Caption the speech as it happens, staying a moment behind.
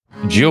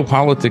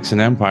Geopolitics and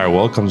Empire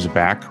welcomes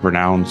back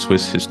renowned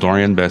Swiss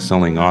historian,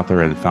 best-selling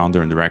author, and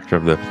founder and director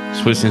of the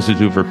Swiss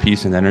Institute for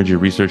Peace and Energy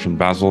Research in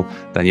Basel,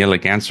 Daniele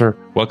Ganser.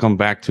 Welcome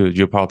back to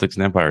Geopolitics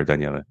and Empire,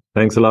 Daniele.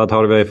 Thanks a lot,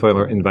 Harvey,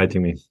 for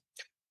inviting me.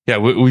 Yeah,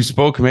 we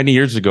spoke many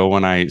years ago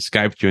when I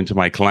Skyped you into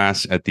my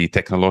class at the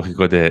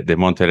Tecnológico de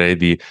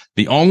Monterrey,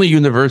 the only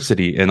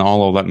university in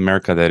all of Latin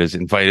America that is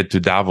invited to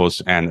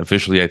Davos and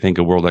officially, I think,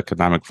 a World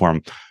Economic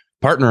Forum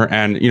partner.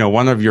 And,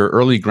 one of your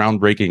early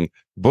groundbreaking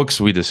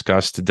books we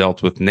discussed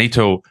dealt with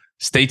NATO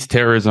state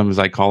terrorism, as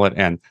I call it,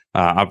 and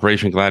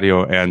Operation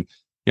Gladio. And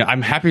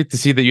I'm happy to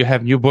see that you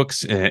have new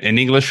books in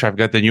English. I've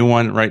got the new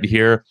one right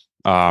here,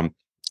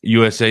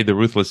 USA, The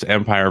Ruthless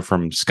Empire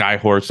from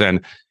Skyhorse.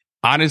 And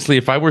honestly,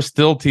 if I were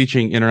still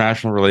teaching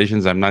international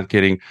relations, I'm not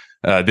kidding,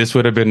 this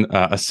would have been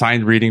a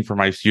assigned reading for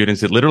my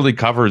students. It literally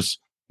covers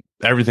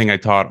everything I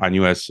taught on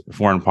U.S.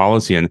 foreign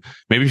policy. And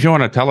maybe if you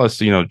want to tell us,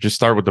 just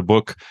start with the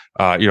book,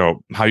 how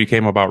you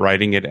came about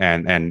writing it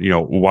and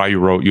why you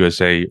wrote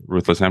USA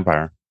Ruthless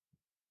Empire.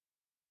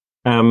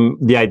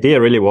 The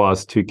idea really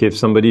was to give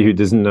somebody who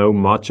doesn't know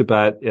much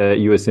about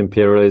U.S.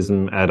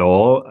 imperialism at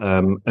all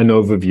an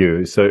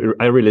overview. So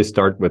I really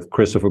start with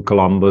Christopher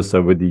Columbus,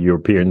 with the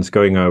Europeans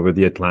going over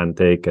the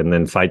Atlantic and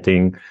then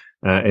fighting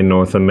in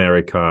North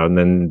America, and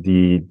then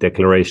the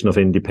Declaration of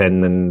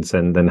Independence,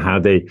 and then how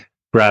they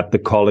grabbed the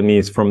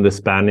colonies from the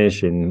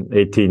Spanish in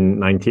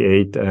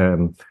 1898.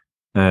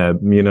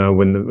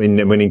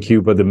 When in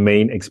Cuba the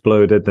Maine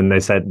exploded, and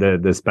they said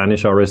the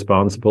Spanish are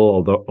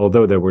responsible,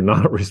 although they were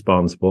not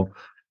responsible.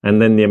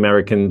 And then the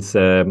Americans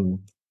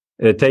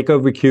take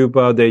over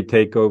Cuba, they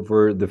take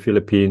over the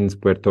Philippines,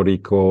 Puerto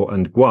Rico,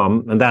 and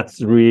Guam, and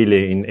that's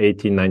really in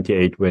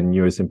 1898 when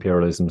U.S.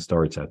 imperialism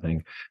starts, I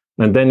think.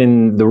 And then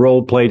in the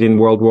role played in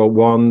World War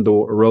I, the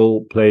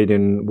role played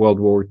in World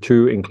War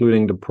II,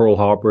 including the Pearl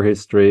Harbor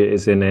history,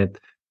 is in it.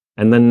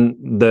 And then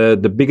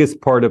the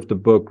biggest part of the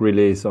book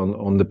really is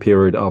on the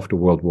period after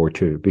World War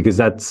II, because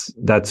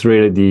that's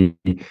really the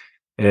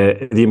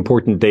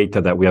important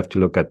data that we have to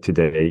look at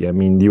today. I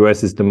mean, the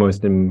US is the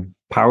most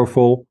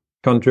powerful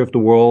country of the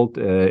world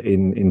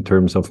in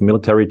terms of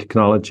military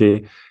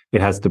technology.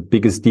 It has the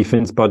biggest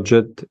defense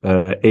budget,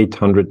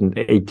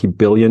 $880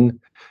 billion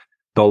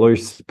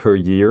per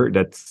year.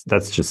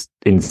 That's just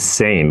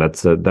insane.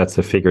 That's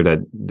a figure that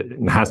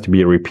has to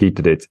be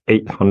repeated. It's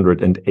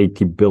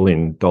 $880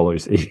 billion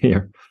a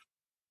year.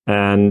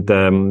 And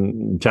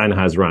China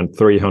has around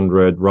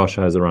 300, Russia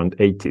has around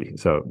 80.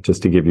 So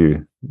just to give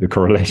you the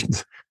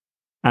correlations.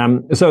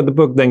 So the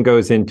book then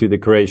goes into the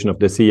creation of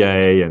the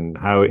CIA and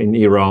how in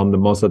Iran the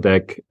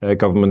Mossadegh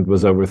government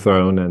was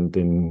overthrown, and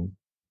in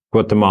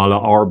Guatemala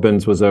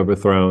Arbenz was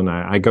overthrown.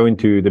 I go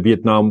into the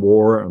Vietnam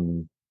War,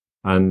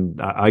 and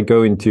I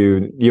go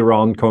into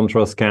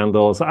Iran-Contra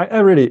scandals. I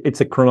really,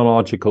 it's a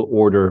chronological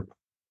order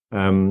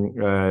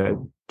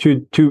to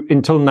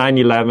until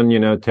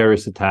 9/11,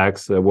 terrorist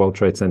attacks, World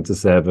Trade Center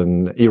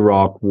 7,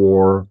 Iraq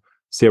War,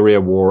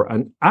 Syria War,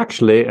 and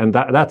actually, and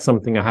that's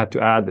something I had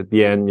to add at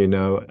the end,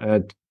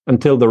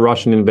 until the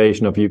Russian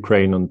invasion of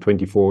Ukraine on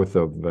 24th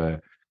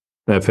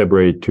of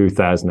February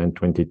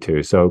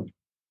 2022. So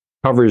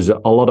covers a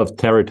lot of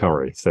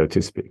territory, so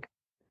to speak.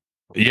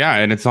 Yeah,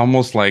 and it's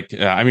almost like,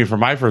 from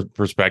my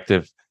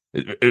perspective,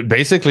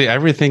 basically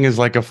everything is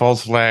like a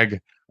false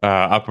flag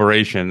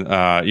operation.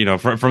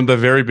 From the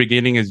very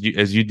beginning, as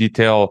you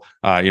detail,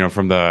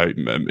 from the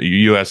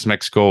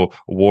U.S.-Mexico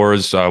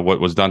wars,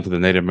 what was done to the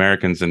Native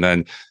Americans, and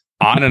then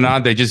on and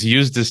on. They just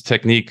use this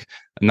technique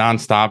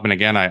nonstop. And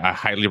again, I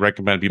highly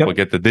recommend people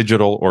get the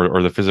digital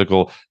or the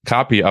physical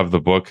copy of the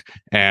book.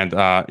 And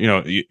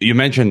you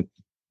mentioned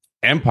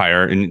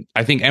empire, and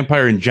I think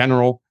empire in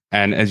general.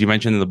 And as you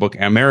mentioned in the book,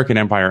 American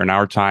empire in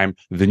our time,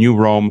 the new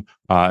Rome,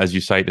 as you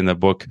cite in the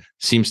book,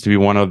 seems to be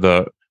one of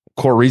the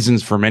core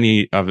reasons for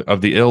many of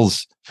the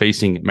ills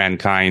facing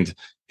mankind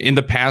in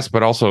the past,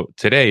 but also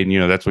today.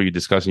 And, that's what you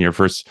discuss in your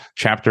first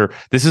chapter.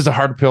 This is a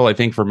hard pill, I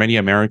think, for many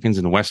Americans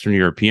and Western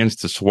Europeans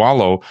to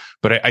swallow.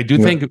 But I do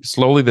think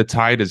slowly the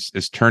tide is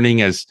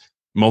turning as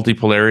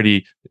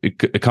multipolarity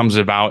it comes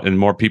about and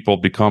more people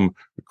become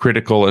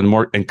critical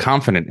and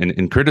confident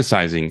in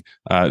criticizing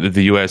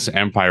the U.S.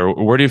 empire.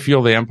 Where do you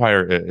feel the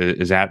empire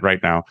is at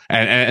right now?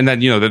 And then,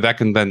 that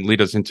can then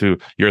lead us into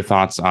your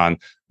thoughts on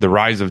the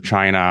rise of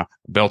China,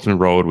 Belt and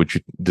Road, which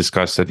you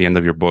discussed at the end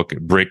of your book,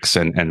 BRICS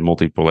and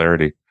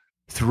multipolarity.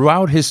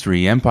 Throughout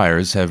history,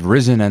 empires have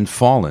risen and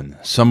fallen.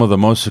 Some of the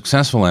most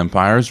successful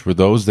empires were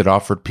those that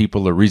offered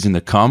people a reason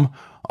to come,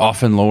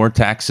 often lower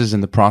taxes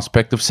and the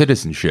prospect of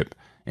citizenship.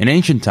 In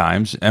ancient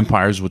times,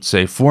 empires would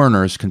say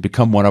foreigners can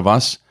become one of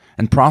us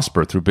and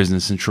prosper through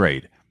business and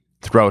trade.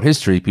 Throughout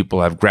history,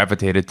 people have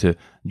gravitated to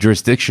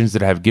jurisdictions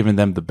that have given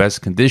them the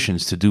best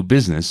conditions to do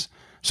business.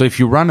 So if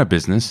you run a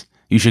business,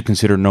 you should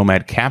consider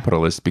nomad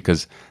capitalists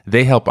because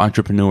they help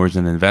entrepreneurs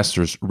and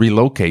investors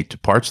relocate to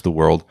parts of the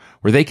world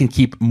where they can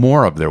keep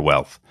more of their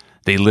wealth.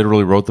 They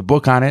literally wrote the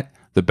book on it,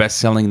 The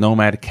Best-Selling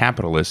Nomad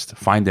Capitalist.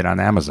 Find it on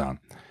Amazon.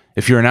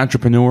 If you're an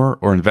entrepreneur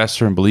or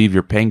investor and believe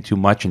you're paying too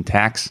much in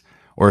tax,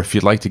 or if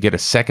you'd like to get a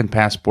second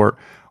passport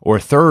or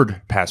a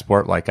third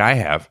passport like I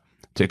have,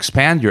 to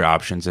expand your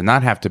options and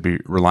not have to be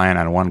reliant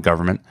on one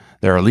government,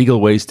 there are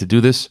legal ways to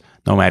do this.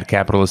 Nomad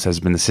Capitalist has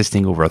been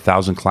assisting over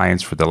 1,000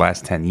 clients for the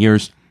last 10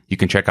 years. You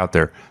can check out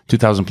their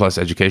 2,000 plus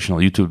educational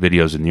YouTube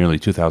videos and nearly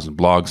 2,000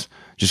 blogs.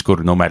 Just go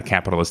to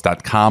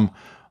nomadcapitalist.com,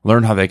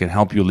 learn how they can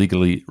help you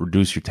legally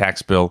reduce your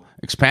tax bill,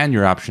 expand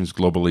your options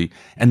globally,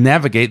 and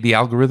navigate the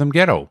algorithm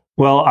ghetto.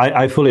 Well,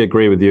 I fully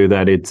agree with you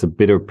that it's a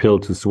bitter pill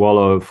to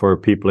swallow for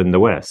people in the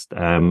West.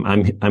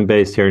 I'm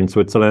based here in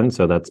Switzerland,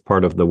 so that's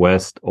part of the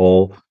West.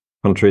 All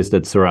countries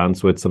that surround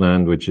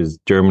Switzerland, which is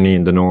Germany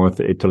in the north,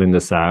 Italy in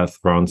the south,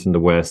 France in the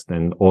west,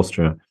 and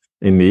Austria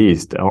in the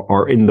east,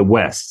 are in the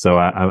West. So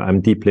I'm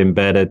deeply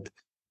embedded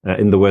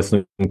in the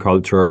Western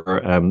culture.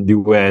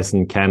 The US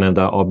and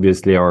Canada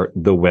obviously are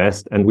the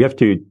West, and we have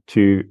to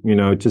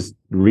just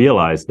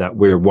realize that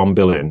we're 1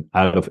 billion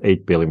out of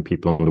 8 billion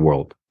people in the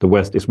world. The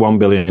West is 1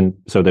 billion,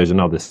 so there's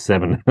another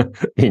 7: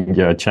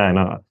 India,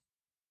 China,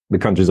 the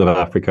countries of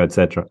Africa,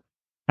 etc.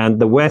 And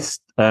the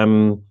West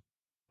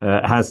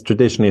has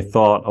traditionally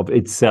thought of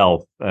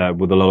itself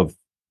with a lot of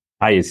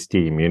high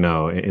esteem,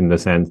 in the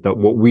sense that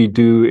what we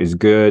do is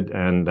good,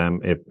 and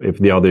if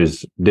the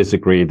others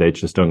disagree, they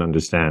just don't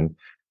understand.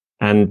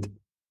 And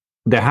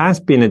there has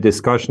been a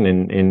discussion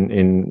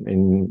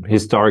in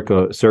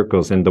historical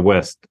circles in the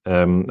West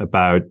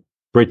about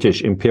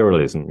British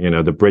imperialism.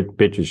 The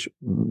British,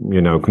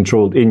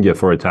 controlled India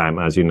for a time,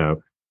 as you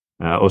know,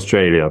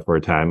 Australia for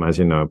a time, as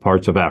you know,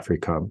 parts of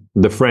Africa.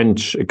 The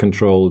French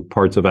controlled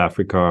parts of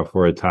Africa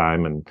for a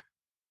time, and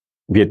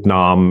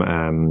Vietnam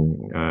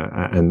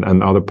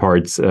and other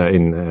parts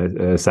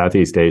in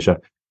Southeast Asia.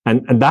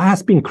 And that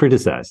has been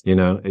criticized.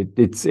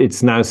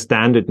 It's now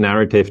standard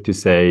narrative to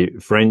say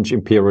French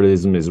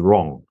imperialism is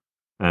wrong,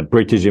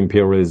 British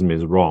imperialism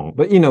is wrong.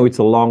 But it's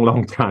a long,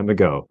 long time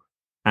ago,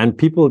 and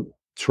people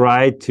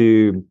try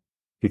to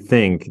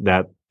think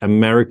that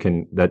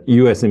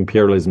U.S.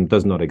 imperialism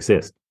does not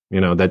exist.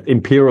 That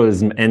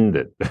imperialism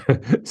ended.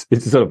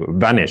 It's sort of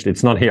vanished.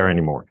 It's not here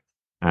anymore.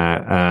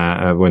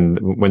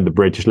 When the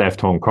British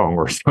left Hong Kong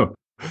or so.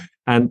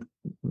 And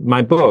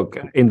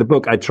in the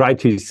book, I try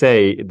to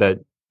say that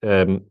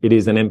it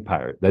is an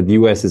empire, that the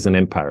US is an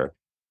empire,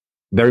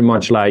 very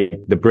much like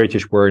the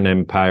British were an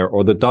empire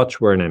or the Dutch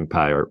were an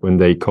empire when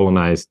they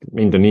colonized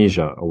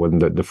Indonesia, or when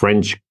the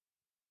French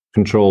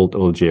controlled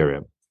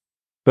Algeria.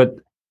 But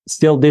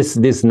still,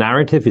 this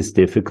narrative is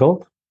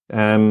difficult.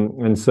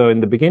 And so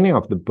in the beginning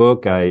of the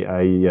book,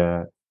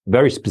 I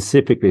very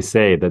specifically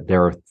say that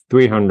there are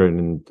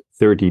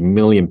 330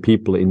 million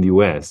people in the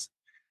US.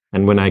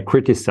 And when I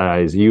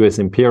criticize US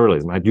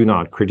imperialism, I do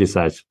not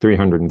criticize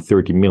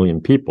 330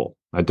 million people.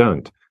 I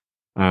don't.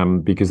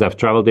 Because I've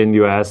traveled in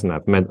the US and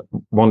I've met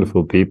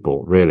wonderful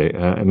people, really,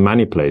 in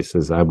many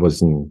places. I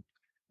was in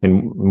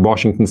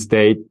Washington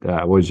State,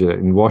 I was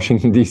in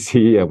Washington,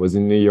 D.C., I was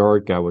in New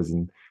York, I was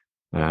in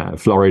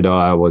Florida,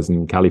 I was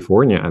in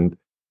California, and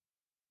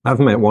I've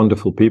met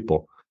wonderful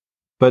people.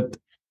 But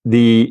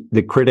the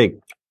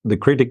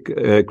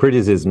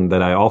criticism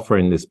that I offer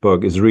in this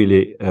book is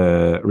really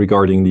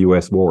regarding the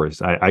U.S.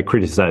 wars. I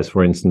criticize,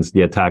 for instance,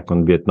 the attack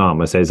on Vietnam.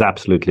 I say it's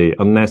absolutely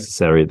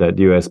unnecessary that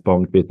the U.S.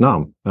 bombed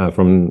Vietnam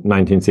from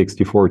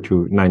 1964 to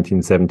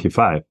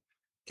 1975.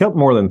 Killed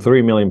more than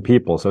 3 million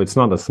people, so it's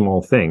not a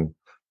small thing.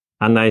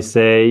 And I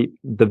say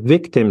the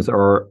victims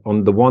are,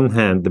 on the one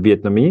hand, the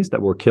Vietnamese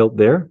that were killed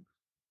there,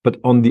 but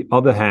on the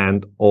other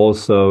hand,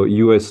 also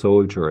U.S.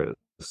 soldiers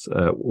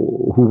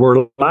who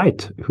were lied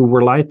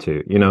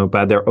to,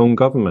 by their own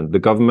government. The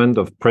government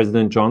of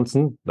President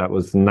Johnson, that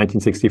was in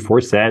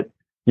 1964, said,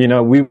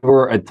 we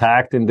were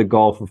attacked in the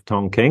Gulf of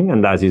Tonkin,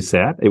 and as you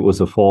said, it was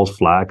a false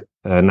flag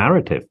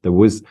narrative. There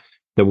was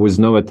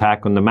no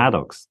attack on the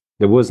Maddox.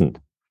 There wasn't.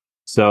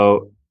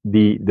 So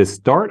the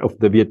start of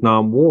the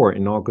Vietnam War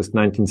in August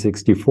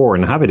 1964,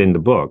 and I have it in the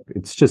book,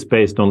 it's just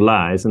based on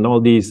lies, and all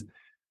these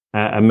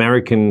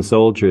American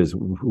soldiers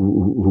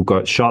who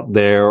got shot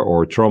there,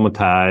 or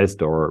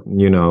traumatized, or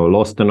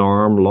lost an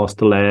arm, lost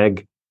a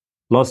leg,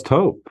 lost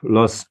hope,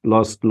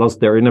 lost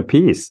their inner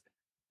peace.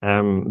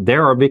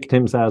 There are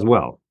victims as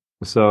well.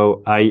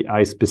 So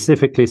I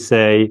specifically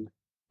say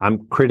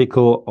I'm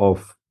critical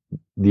of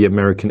the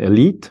American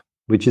elite,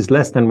 which is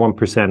less than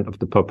 1% of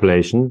the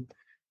population.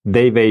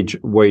 They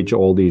wage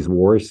all these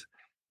wars,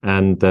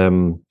 and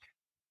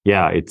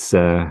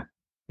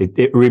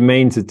It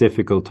remains a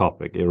difficult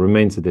topic. It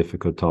remains a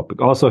difficult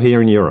topic. Also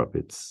here in Europe,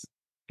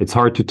 it's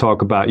hard to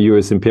talk about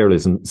U.S.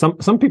 imperialism.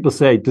 Some people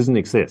say it doesn't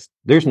exist.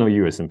 There's no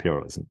U.S.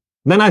 imperialism.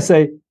 Then I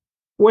say,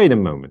 wait a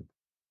moment.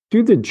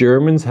 Do the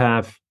Germans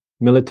have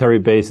military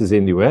bases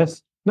in the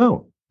U.S.?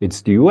 No,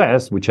 it's the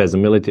U.S. which has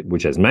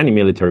many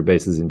military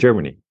bases in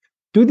Germany.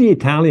 Do the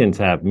Italians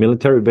have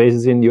military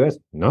bases in the U.S.?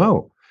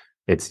 No,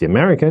 it's the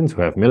Americans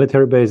who have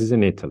military bases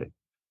in Italy.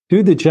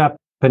 Do the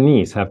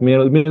Japanese have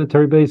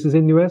military bases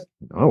in the US?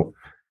 No.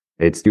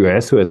 It's the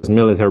US who has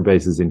military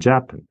bases in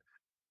Japan.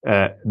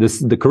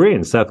 The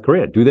Koreans, South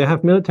Korea, do they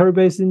have military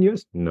bases in the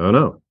US?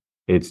 No.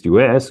 It's the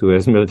US who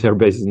has military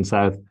bases in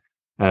South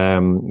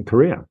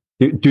Korea.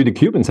 Do the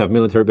Cubans have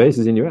military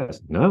bases in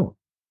US? No.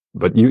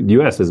 But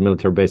US has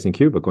military base in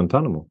Cuba,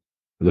 Guantanamo.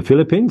 The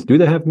Philippines, do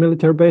they have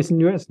military base in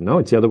US? No,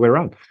 it's the other way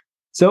around.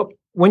 So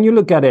when you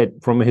look at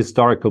it from a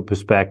historical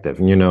perspective,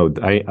 and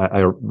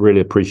I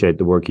really appreciate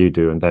the work you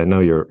do, and I know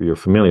you're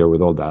familiar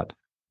with all that.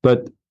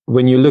 But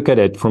when you look at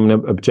it from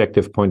an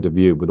objective point of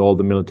view, with all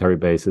the military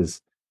bases,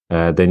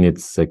 then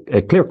it's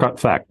a clear-cut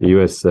fact. The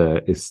US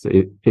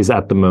is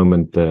at the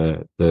moment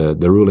the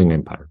ruling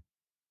empire.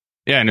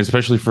 Yeah, and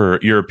especially for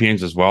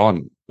Europeans as well.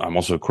 I'm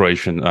also a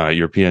Croatian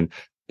European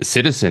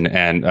citizen,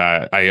 and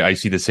I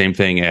see the same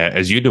thing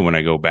as you do when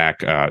I go back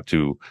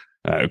to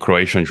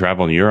Croatia and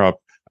travel in Europe.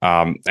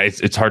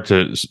 It's hard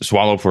to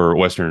swallow for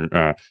Western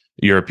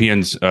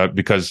Europeans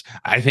because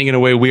I think in a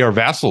way we are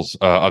vassals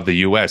of the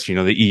U.S.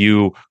 The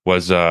EU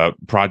was a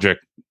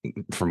project,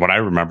 from what I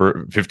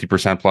remember,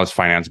 50% plus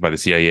financed by the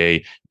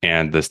CIA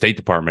and the State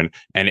Department,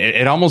 and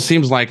it almost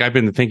seems like, I've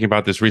been thinking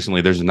about this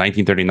recently, there's a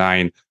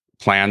 1939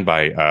 plan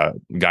by a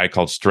guy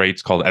called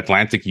Straits, called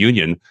Atlantic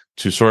Union,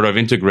 to sort of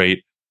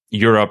integrate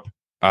Europe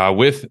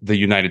with the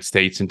United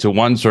States into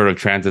one sort of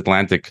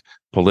transatlantic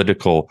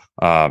political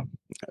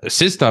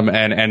system,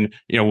 and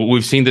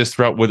we've seen this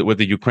throughout with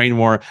the Ukraine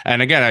war.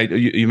 And again,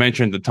 you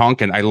mentioned the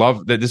Tonkin. I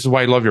love that. This is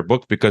why I love your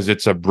book, because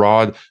it's a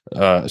broad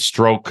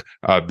stroke,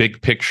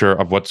 big picture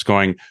of what's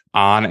going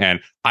on. And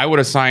I would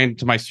assign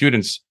to my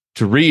students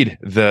to read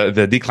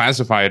the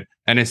declassified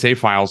NSA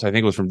files. I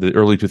think it was from the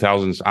early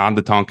 2000s on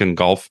the Tonkin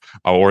Gulf,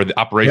 or the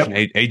Operation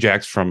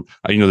Ajax from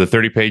the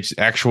 30-page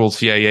actual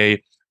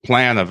CIA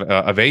plan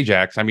of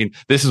Ajax. I mean,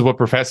 this is what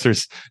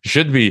professors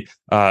should be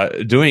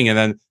doing. And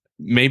then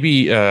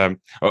maybe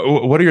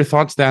what are your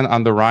thoughts then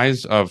on the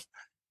rise of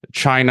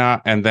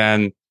China, and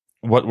then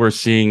what we're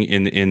seeing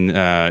in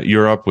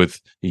Europe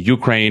with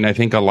Ukraine? I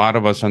think a lot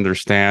of us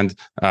understand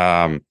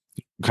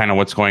kind of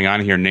what's going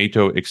on here.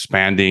 NATO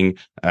expanding,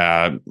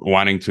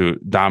 wanting to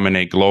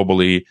dominate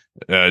globally.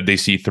 They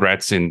see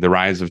threats in the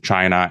rise of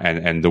China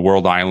and the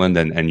world island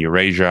and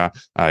Eurasia.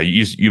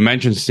 You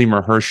mentioned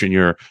Seymour Hersh in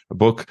your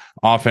book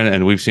often,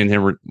 and we've seen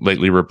him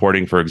lately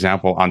reporting, for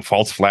example, on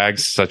false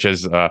flags such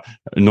as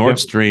Nord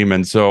Stream.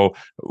 And so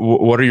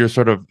what are your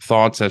sort of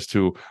thoughts as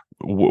to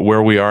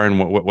where we are and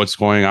what's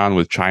going on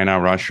with China,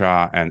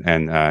 Russia,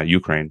 and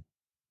Ukraine?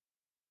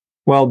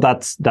 Well,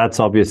 that's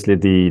obviously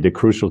the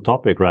crucial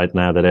topic right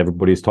now that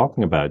everybody's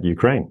talking about,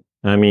 Ukraine.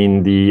 I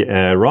mean, the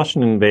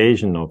Russian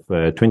invasion of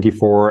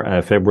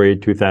 24 February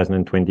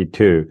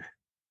 2022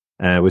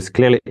 was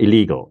clearly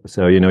illegal.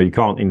 So, you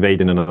can't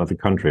invade in another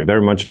country.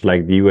 Very much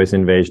like the US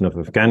invasion of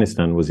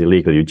Afghanistan was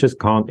illegal. You just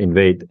can't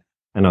invade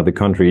another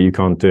country. You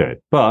can't do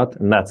it. But,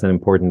 and that's an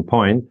important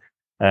point,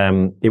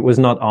 it was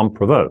not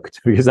unprovoked,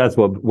 because that's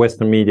what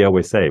Western media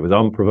always say. It was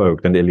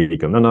unprovoked and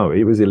illegal. No,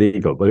 it was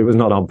illegal, but it was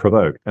not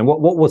unprovoked. And what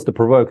was the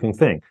provoking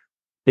thing?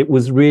 It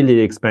was really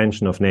the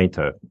expansion of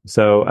NATO.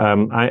 So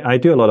I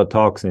do a lot of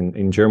talks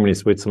in Germany,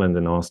 Switzerland,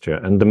 and Austria.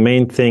 And the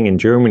main thing in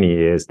Germany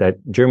is that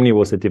Germany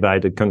was a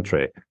divided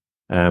country.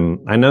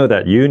 I know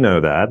that you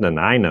know that, and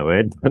I know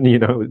it.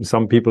 And,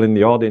 some people in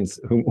the audience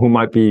who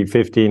might be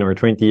 15 or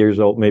 20 years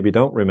old maybe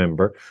don't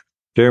remember.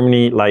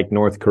 Germany, like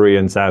North Korea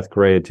and South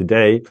Korea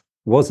today,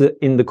 was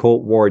in the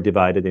Cold War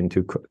divided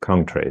into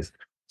countries.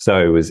 So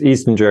it was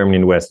Eastern Germany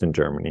and Western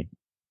Germany.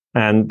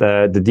 And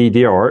the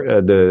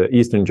DDR, the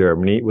Eastern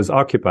Germany, was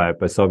occupied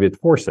by Soviet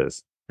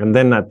forces. And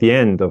then at the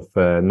end of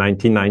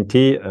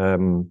 1990,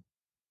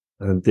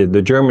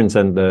 the Germans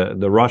and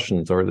the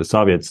Russians, or the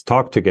Soviets,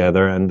 talked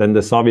together, and then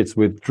the Soviets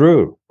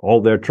withdrew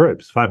all their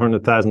troops,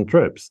 500,000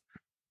 troops.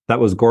 That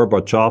was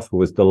Gorbachev, who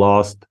was the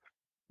last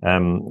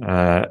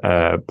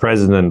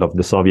president of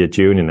the Soviet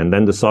Union. And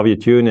then the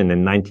Soviet Union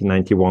in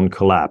 1991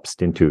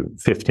 collapsed into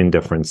 15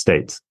 different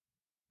states,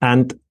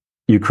 and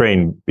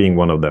Ukraine being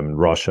one of them,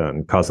 Russia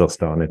and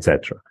Kazakhstan,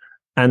 etc.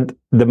 And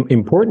the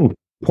important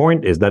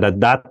point is that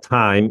at that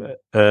time,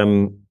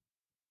 the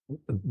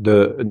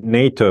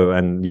NATO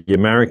and the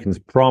Americans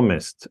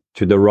promised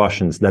to the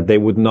Russians that they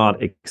would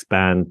not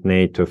expand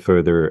NATO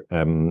further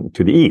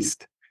to the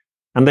east.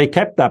 And they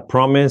kept that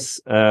promise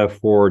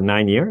for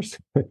 9 years.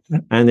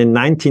 And in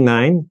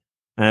 1999,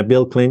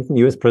 Bill Clinton,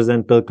 US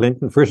President Bill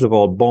Clinton, first of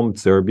all, bombed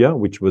Serbia,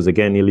 which was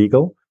again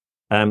illegal.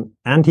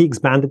 And he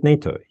expanded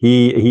NATO.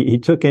 He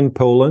took in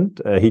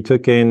Poland, he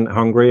took in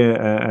Hungary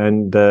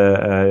and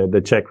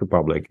the Czech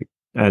Republic.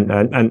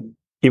 And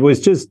it was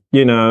just,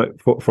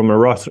 from a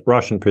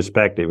Russian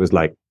perspective, it was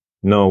like,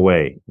 no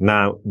way.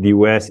 Now the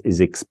US is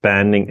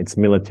expanding its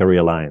military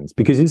alliance,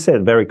 because you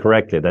said very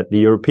correctly that the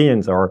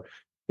Europeans are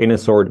in a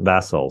sort of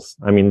vassals.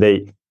 I mean,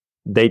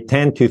 they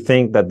tend to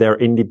think that they're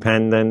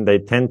independent. They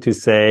tend to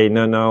say,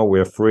 no,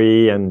 we're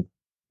free. And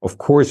of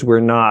course, we're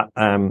not,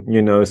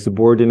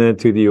 subordinate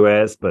to the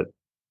US. But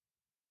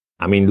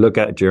I mean, look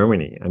at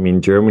Germany. I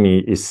mean,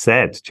 Germany is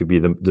said to be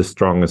the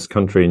strongest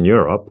country in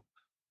Europe.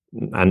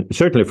 And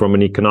certainly from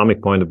an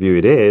economic point of view,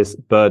 it is.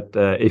 But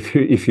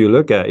if you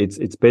look at it,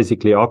 it's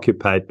basically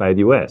occupied by the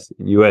US.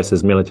 The US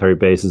has military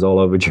bases all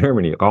over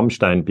Germany,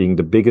 Ramstein being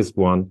the biggest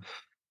one.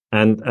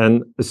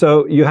 And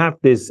so you have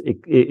this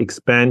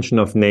expansion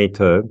of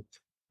NATO.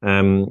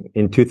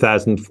 In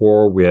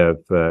 2004, we have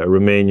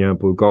Romania,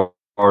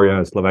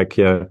 Bulgaria,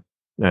 Slovakia,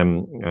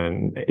 and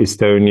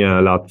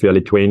Estonia, Latvia,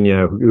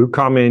 Lithuania, who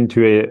come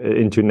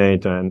into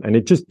NATO, and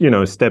it just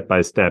step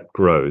by step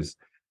grows.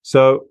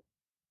 So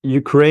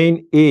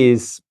Ukraine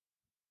is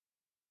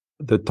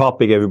the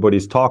topic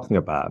everybody's talking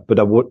about, but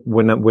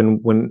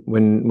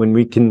when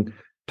we can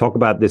talk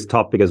about this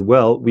topic as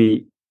well,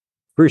 we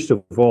first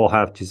of all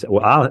have to say,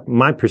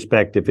 my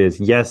perspective is,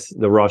 yes,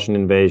 the Russian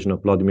invasion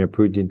of Vladimir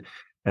Putin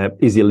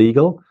is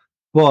illegal,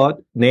 but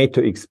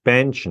NATO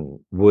expansion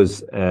was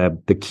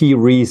the key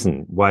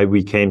reason why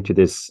we came to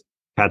this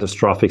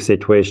catastrophic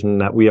situation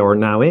that we are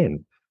now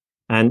in.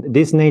 And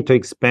this NATO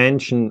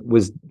expansion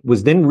was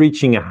then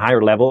reaching a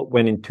higher level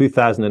when in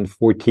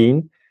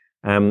 2014,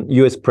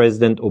 US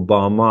President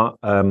Obama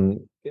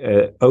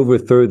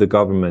overthrew the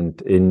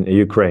government in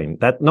Ukraine.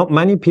 That not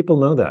many people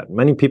know that.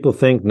 Many people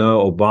think,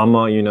 no,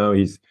 Obama,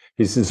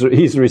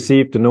 he's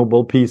received the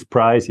Nobel Peace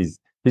Prize. He's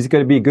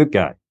going to be a good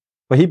guy.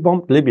 But he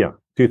bombed Libya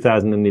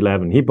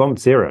 2011. He bombed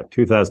Syria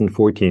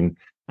 2014.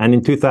 And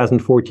in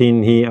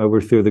 2014, he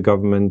overthrew the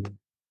government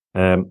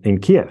in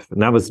Kiev.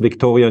 And that was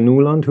Victoria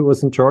Nuland who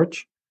was in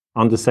charge,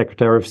 under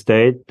Secretary of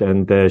State.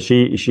 And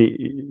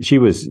she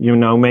was,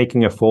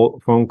 making a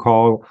phone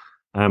call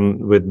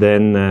with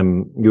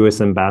then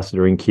U.S.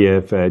 Ambassador in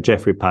Kiev,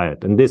 Jeffrey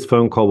Pyatt. And this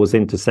phone call was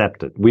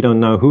intercepted. We don't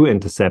know who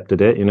intercepted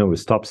it. It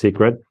was top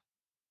secret.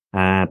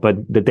 But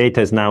the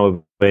data is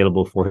now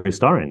available for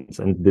historians.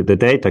 And the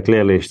data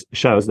clearly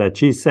shows that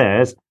she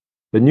says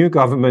the new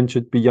government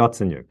should be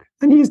Yatsenyuk.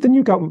 And he's the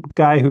new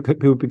guy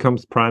who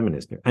becomes prime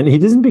minister. And he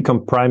doesn't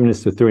become prime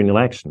minister through an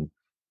election.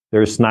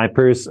 There are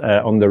snipers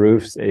on the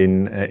roofs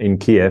in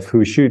Kiev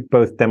who shoot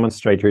both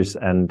demonstrators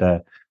and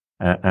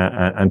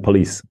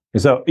police.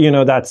 So,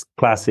 that's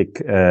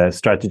classic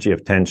strategy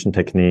of tension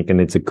technique,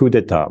 and it's a coup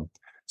d'etat.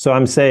 So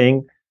I'm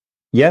saying,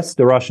 yes,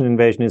 the Russian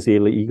invasion is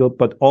illegal,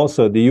 but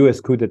also the US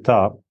coup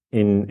d'etat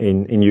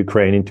in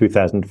Ukraine in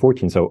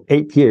 2014, so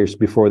 8 years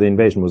before the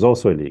invasion, was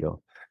also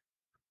illegal.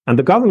 And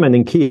the government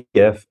in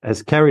Kiev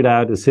has carried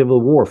out a civil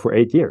war for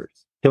 8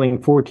 years,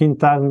 killing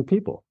 14,000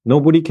 people.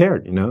 Nobody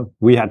cared,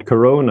 We had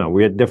Corona,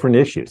 we had different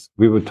issues.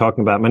 We were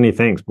talking about many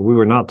things, but we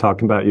were not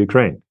talking about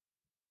Ukraine.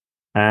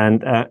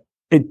 And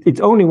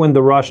it's only when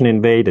the Russian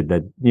invaded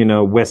that,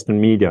 Western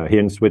media here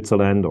in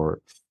Switzerland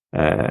or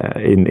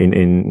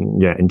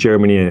in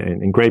Germany,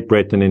 in Great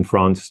Britain, in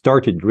France,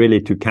 started really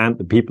to count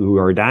the people who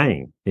are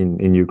dying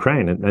in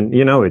Ukraine. And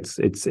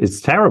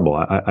it's terrible.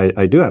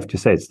 I do have to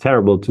say, it's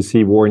terrible to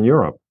see war in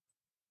Europe.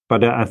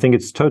 But I think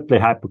it's totally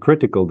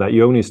hypocritical that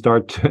you only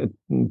start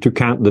to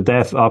count the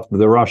deaths after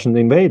the Russians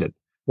invaded.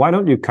 Why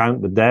don't you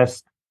count the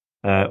deaths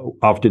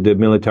after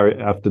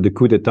the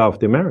coup d'etat of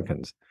the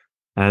Americans?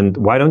 And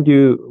why don't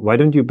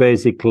you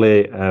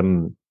basically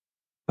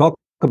talk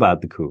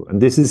about the coup?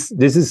 And this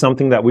is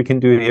something that we can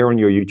do here on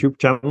your YouTube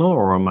channel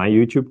or on my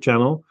YouTube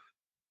channel.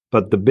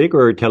 But the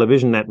bigger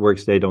television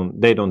networks, they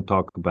don't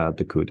talk about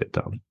the coup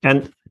d'etat.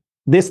 And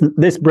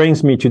this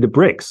brings me to the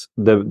BRICS.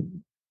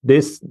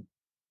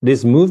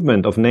 This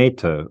movement of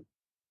NATO,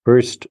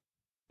 first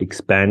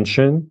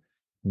expansion,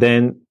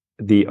 then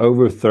the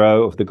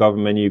overthrow of the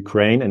government in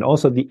Ukraine, and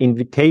also the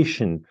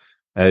invitation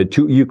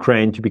to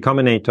Ukraine to become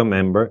a NATO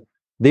member.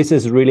 This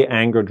has really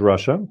angered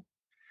Russia.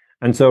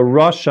 And so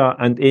Russia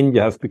and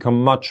India have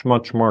become much,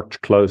 much,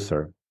 much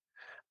closer.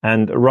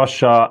 And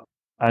Russia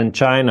and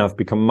China have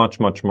become much,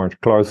 much, much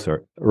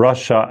closer.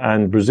 Russia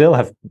and Brazil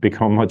have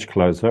become much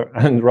closer,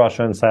 and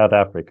Russia and South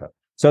Africa.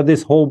 So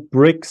this whole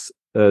BRICS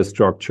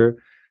structure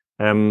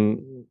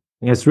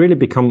has really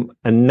become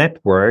a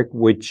network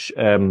which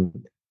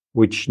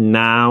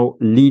now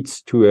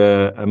leads to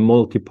a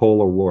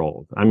multipolar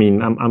world. I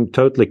mean, I'm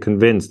totally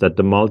convinced that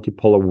the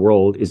multipolar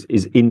world is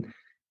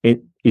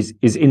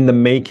in the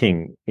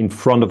making, in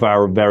front of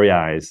our very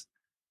eyes,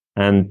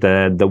 and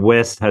the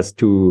West has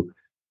to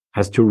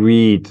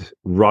read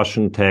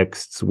Russian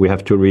texts. We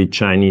have to read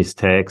Chinese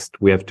text.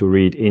 We have to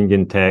read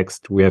Indian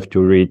text. We have to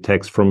read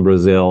text from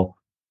Brazil.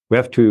 We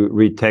have to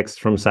read text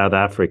from South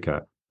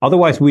Africa.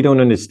 Otherwise, we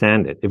don't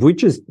understand it. If we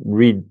just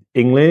read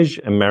English,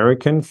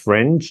 American,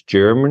 French,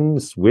 German,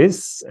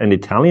 Swiss, and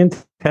Italian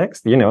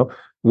text,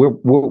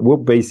 we're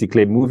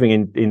basically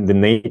moving in the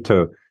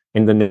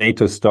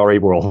NATO story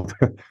world.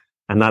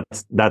 And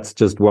that's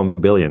just 1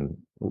 billion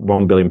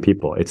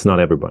people. It's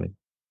not everybody.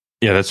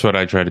 Yeah, that's what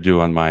I try to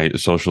do on my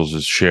socials,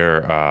 is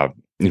share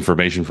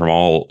information from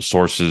all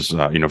sources,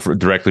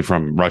 directly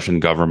from Russian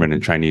government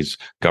and Chinese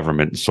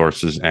government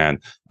sources. And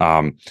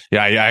I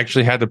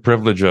actually had the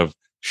privilege of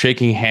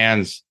shaking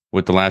hands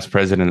with the last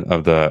president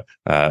of the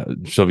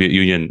Soviet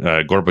Union,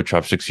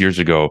 Gorbachev, 6 years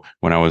ago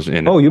when I was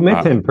in. Oh, you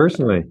met him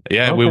personally?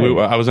 Yeah,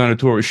 okay. I was on a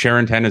tour with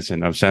Sharon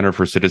Tennyson of Center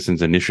for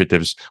Citizens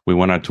Initiatives. We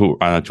went on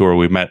a tour.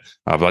 We met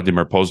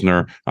Vladimir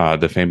Pozner,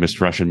 the famous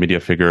Russian media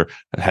figure,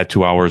 had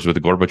 2 hours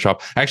with Gorbachev.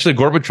 Actually,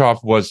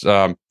 Gorbachev was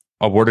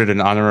awarded an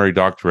honorary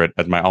doctorate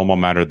at my alma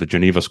mater, the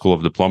Geneva School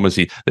of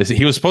Diplomacy.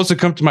 He was supposed to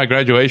come to my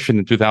graduation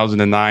in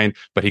 2009,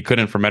 but he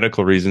couldn't for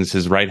medical reasons.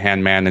 His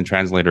right-hand man and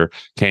translator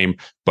came,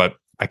 but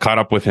I caught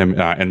up with him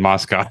in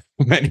Moscow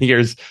many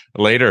years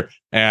later,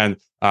 and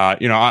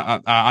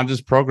on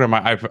this program,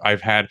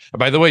 I've had.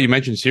 By the way, you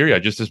mentioned Syria.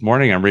 Just this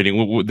morning, I'm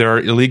reading there are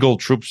illegal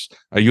troops,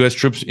 U.S.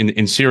 troops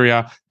in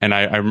Syria, and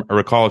I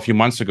recall a few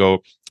months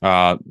ago,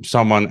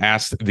 someone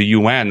asked the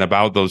UN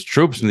about those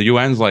troops, and the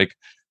UN's like,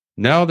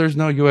 no, there's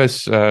no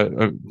U.S.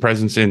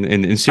 Presence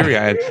in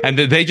Syria, and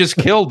they just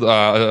killed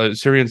a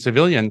Syrian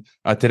civilian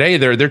today.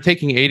 They're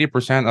taking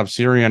 80% of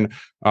Syrian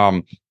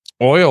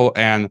oil,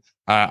 and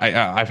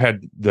I've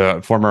had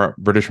the former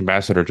British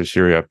ambassador to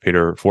Syria,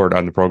 Peter Ford,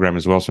 on the program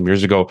as well some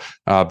years ago.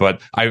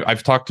 But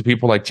I've talked to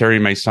people like Thierry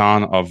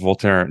Masson of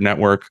Voltaire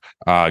Network,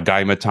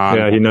 Guy Matan.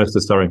 Yeah, he knows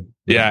the story.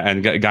 Yeah,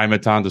 and Guy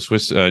Matan, the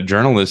Swiss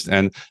journalist,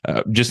 and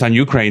just on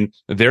Ukraine,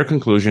 their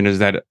conclusion is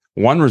that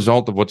one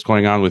result of what's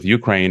going on with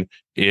Ukraine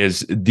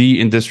is the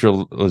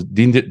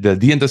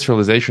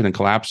deindustrialization and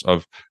collapse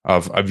of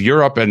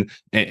Europe, and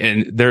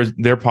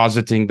they're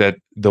positing that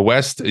the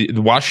West,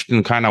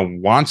 Washington, kind of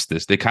wants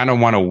this. They kind of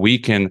want to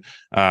weaken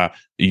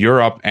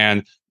Europe,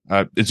 and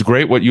it's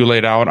great what you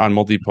laid out on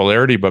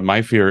multipolarity, but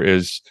my fear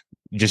is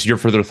just your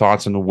further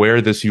thoughts on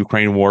where this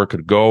Ukraine war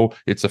could go,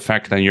 its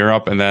effect on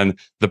Europe, and then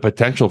the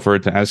potential for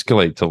it to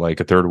escalate to like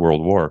a third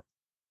world war.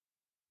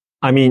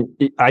 I mean,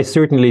 I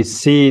certainly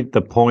see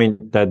the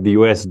point that the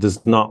US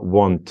does not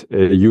want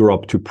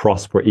Europe to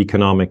prosper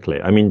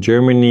economically. I mean,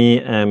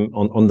 Germany,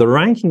 on the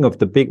ranking of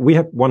the we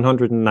have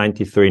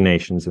 193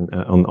 nations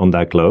on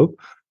that globe.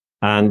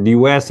 And the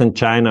US and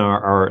China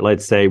are,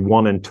 let's say,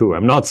 1 and 2.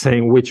 I'm not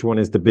saying which one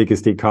is the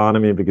biggest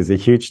economy because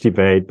it's a huge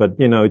debate, but,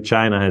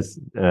 China has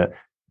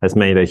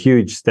made a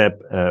huge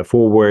step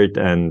forward,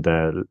 and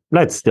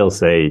let's still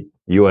say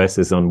US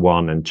is on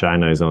 1 and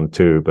China is on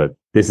 2, but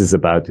this is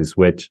about to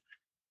switch.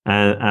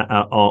 And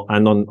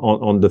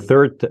on the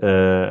third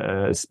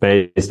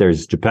space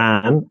there's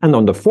Japan, and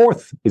on the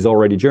fourth is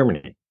already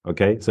Germany.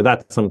 Okay, so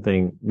that's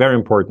something very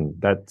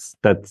important. That's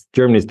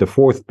Germany is the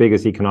fourth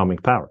biggest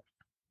economic power,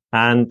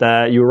 and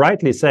you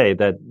rightly say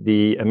that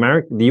the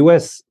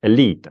U.S.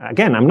 elite.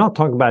 Again, I'm not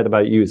talking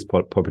about U.S.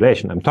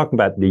 population. I'm talking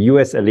about the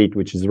U.S. elite,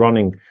 which is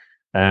running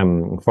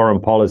foreign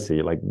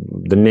policy, like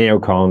the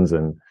neocons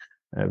and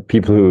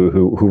people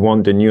who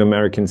want the new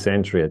American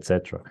century,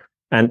 etc.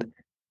 And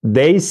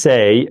they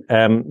say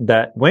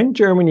that when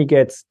Germany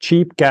gets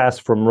cheap gas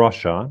from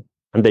Russia,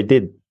 and they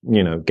did,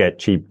 get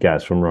cheap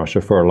gas from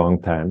Russia for a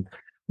long time,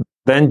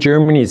 then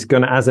Germany is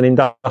going to, as an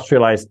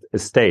industrialized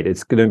state,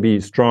 it's going to be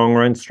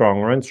stronger and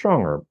stronger and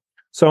stronger.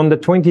 So on the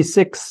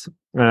 26th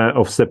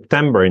of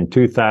September in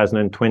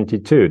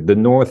 2022, the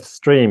Nord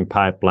Stream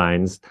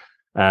pipelines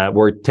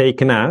were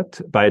taken out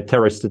by a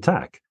terrorist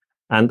attack.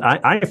 And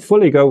I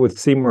fully go with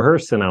Seymour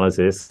Hersh's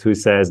analysis, who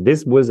says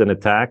this was an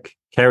attack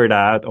carried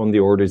out on the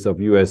orders of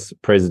US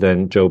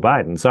President Joe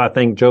Biden. So I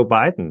think Joe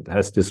Biden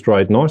has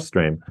destroyed Nord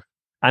Stream.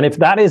 And if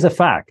that is a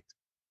fact,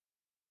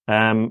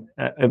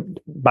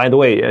 by the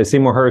way,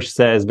 Seymour Hersh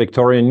says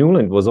Victoria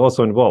Nuland was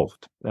also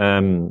involved.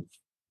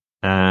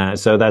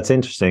 So that's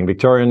interesting.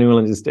 Victoria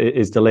Nuland is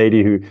the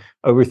lady who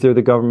overthrew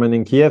the government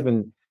in Kiev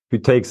and who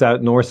takes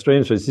out Nord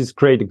Stream. So she's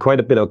created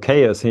quite a bit of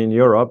chaos here in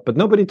Europe, but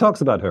nobody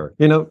talks about her.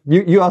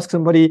 You ask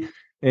somebody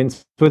in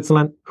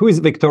Switzerland, who is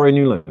Victoria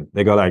Nuland?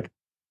 They go like,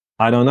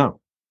 I don't know.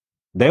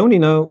 They only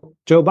know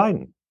Joe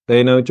Biden.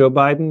 They know Joe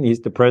Biden, he's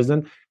the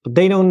president, but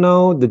they don't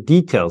know the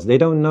details. They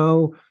don't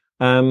know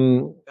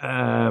that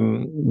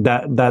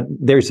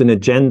there's an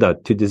agenda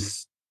to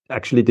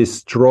actually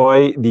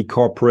destroy the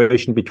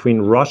cooperation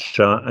between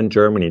Russia and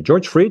Germany.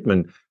 George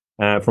Friedman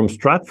from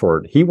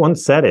Stratford, he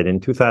once said it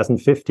in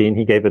 2015.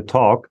 He gave a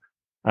talk.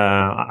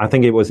 I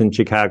think it was in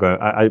Chicago.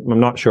 I'm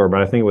not sure,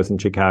 but I think it was in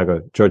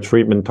Chicago. George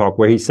Friedman talk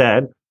where he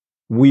said,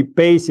 we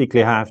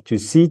basically have to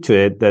see to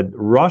it that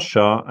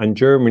Russia and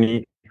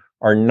Germany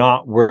are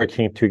not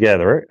working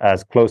together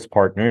as close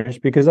partners,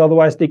 because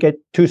otherwise they get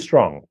too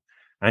strong.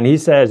 And he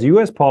says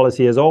U.S.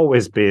 policy has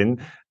always been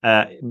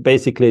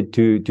basically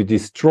to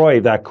destroy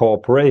that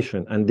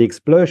cooperation. And the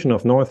explosion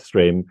of Nord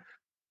Stream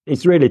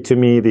is really, to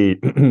me, the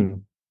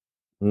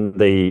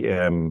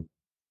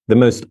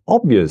most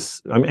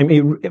obvious. I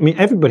mean,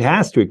 everybody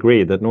has to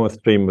agree that Nord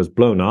Stream was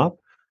blown up.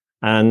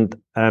 And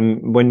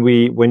when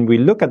we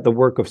look at the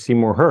work of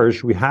Seymour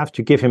Hersh, we have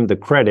to give him the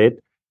credit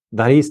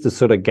that he's the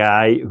sort of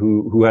guy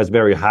who has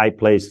very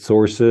high-placed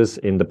sources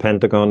in the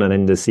Pentagon and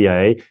in the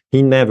CIA.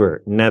 He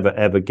never,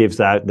 ever gives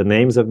out the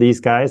names of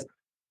these guys,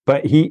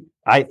 but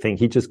I think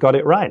he just got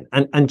it right.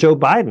 And Joe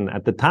Biden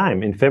at the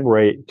time, in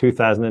February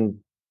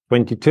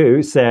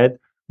 2022, said,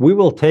 we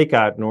will take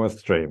out Nord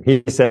Stream.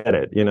 He said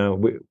it,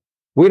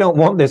 we don't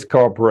want this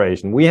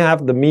cooperation. We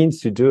have the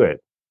means to do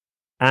it.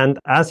 And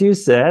as you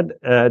said,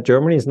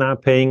 Germany is now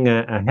paying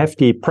a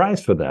hefty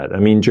price for that. I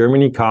mean,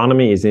 German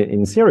economy is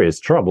in serious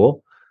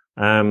trouble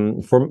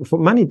for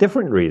many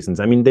different reasons.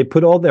 I mean, they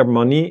put all their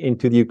money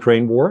into the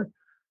Ukraine war,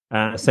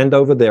 send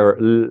over their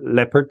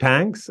Leopard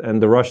tanks,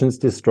 and the Russians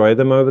destroy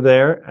them over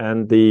there.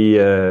 And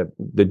the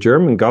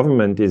German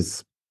government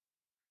it's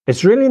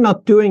really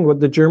not doing what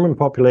the German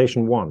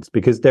population wants,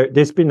 because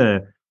there's been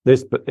a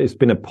There's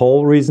been a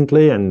poll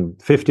recently, and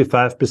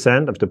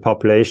 55% of the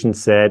population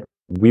said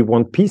we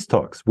want peace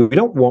talks. We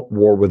don't want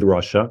war with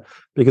Russia,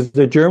 because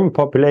the German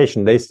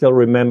population, they still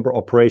remember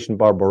Operation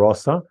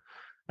Barbarossa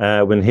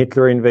when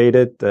Hitler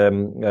invaded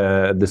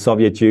the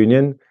Soviet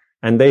Union,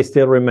 and they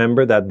still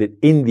remember that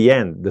in the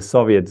end, the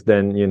Soviets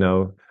then,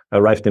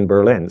 arrived in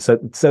Berlin.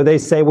 So they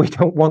say we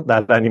don't want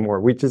that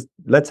anymore.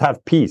 Let's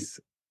have peace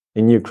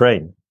in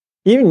Ukraine.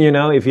 Even,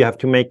 if you have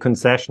to make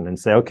concession and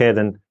say, okay,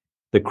 then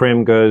the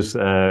Crimea goes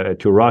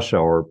to Russia,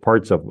 or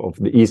parts of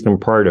the eastern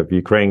part of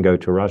Ukraine go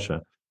to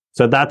Russia.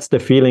 So that's the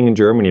feeling in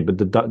Germany, but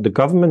the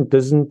government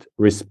doesn't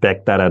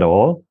respect that at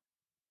all.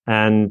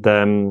 And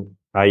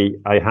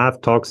I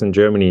have talks in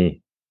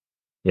Germany,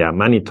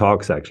 many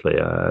talks actually,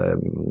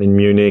 in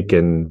Munich,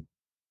 in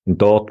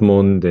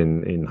Dortmund,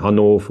 in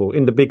Hanover,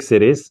 in the big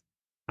cities.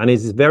 And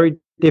it's very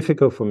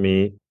difficult for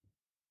me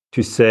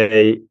to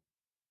say,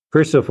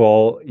 first of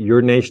all,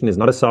 your nation is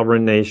not a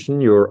sovereign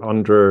nation. You're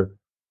under...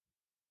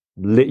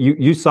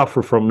 You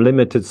suffer from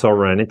limited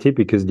sovereignty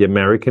because the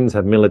Americans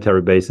have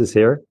military bases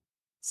here.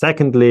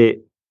 Secondly,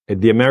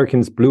 the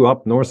Americans blew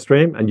up Nord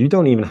Stream, and you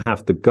don't even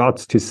have the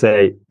guts to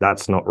say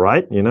that's not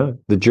right.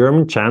 The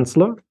German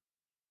Chancellor,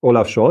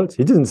 Olaf Scholz,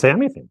 he didn't say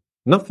anything,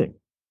 nothing.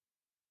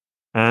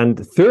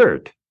 And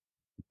third,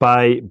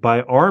 by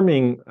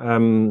arming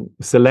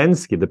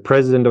Zelensky, the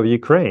president of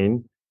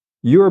Ukraine,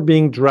 you're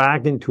being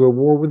dragged into a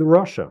war with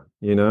Russia.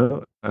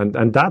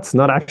 And that's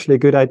not actually a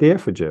good idea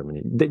for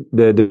Germany.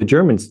 The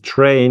Germans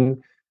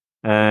train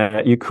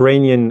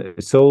Ukrainian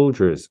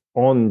soldiers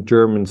on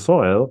German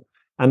soil,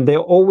 and they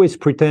always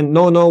pretend,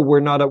 no, we're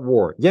not at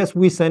war. Yes,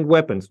 we send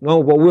weapons.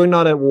 No, but we're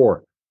not at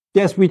war.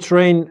 Yes, we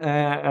train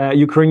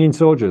Ukrainian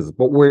soldiers,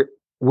 but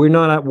we're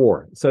not at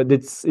war. So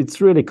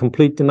it's really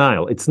complete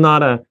denial. It's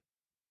not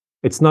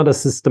a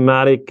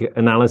systematic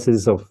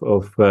analysis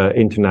of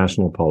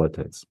international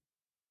politics.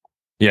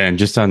 Yeah, and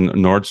just on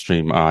Nord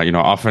Stream,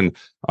 often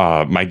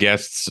my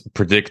guests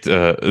predict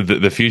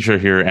the future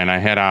here, and I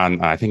had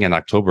on, I think in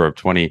October of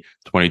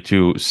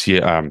 2022,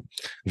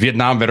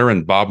 Vietnam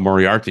veteran Bob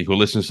Moriarty, who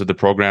listens to the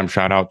program.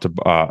 Shout out to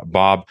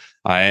Bob,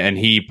 and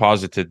he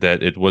posited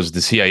that it was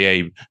the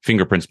CIA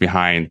fingerprints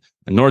behind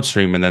Nord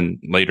Stream, and then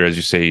later, as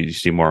you say, you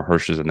see more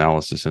Hirsch's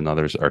analysis, and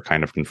others are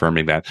kind of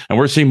confirming that, and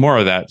we're seeing more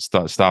of that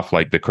stuff,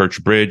 like the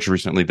Kerch Bridge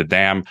recently, the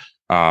dam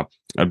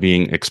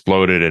being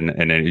exploded,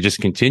 and it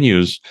just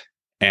continues.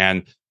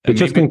 And it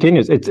just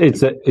continues.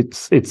 It's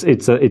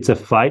a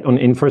fight on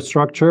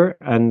infrastructure,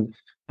 and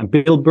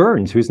Bill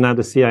Burns, who's now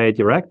the CIA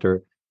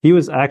director, he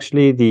was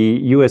actually the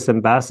U.S.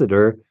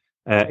 ambassador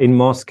in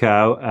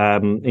Moscow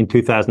in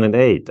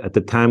 2008, at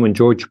the time when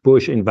George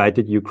Bush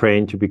invited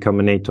Ukraine to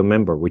become a NATO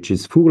member, which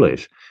is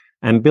foolish.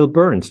 And Bill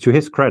Burns, to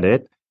his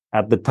credit,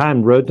 at the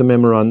time wrote the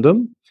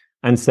memorandum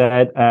and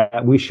said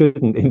we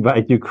shouldn't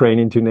invite Ukraine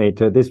into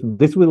NATO.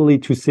 This will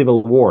lead to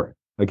civil war.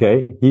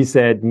 Okay, he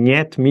said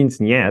 "niet" means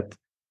 "niet."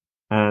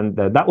 And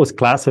that was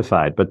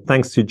classified. But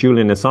thanks to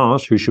Julian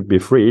Assange, who should be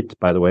freed,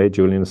 by the way,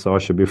 Julian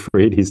Assange should be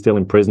freed. He's still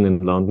in prison in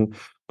London.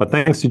 But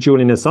thanks to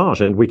Julian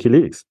Assange and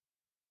WikiLeaks,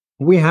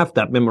 we have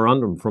that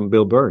memorandum from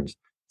Bill Burns.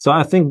 So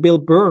I think Bill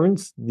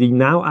Burns, the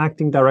now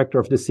acting director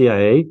of the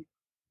CIA,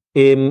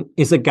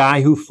 is a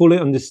guy who fully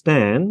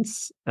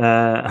understands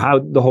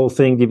how the whole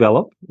thing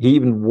developed. He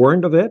even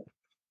warned of it.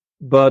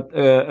 But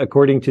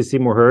according to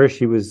Seymour Hersh,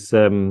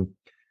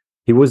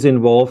 he was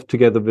involved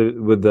together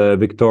with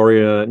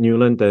Victoria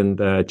Nuland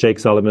and Jake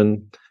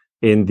Sullivan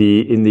in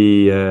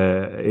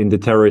the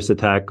terrorist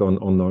attack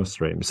on Nord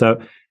Stream. So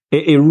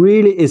it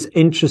really is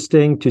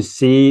interesting to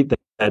see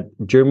that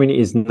Germany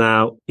is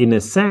now, in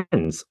a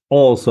sense,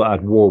 also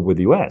at war with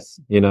the US.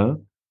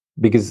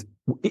 Because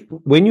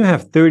when you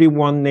have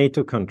 31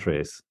 NATO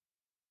countries,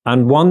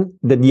 and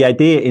the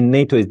idea in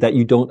NATO is that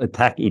you don't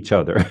attack each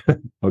other,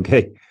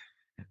 okay,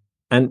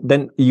 and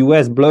then the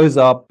US blows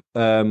up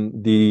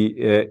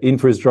the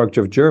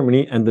infrastructure of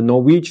Germany, and the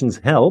Norwegians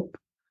help,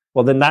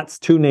 well, then that's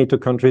two NATO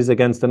countries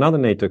against another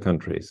NATO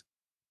countries.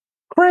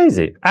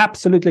 Crazy,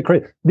 absolutely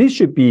crazy. This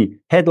should be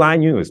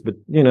headline news, but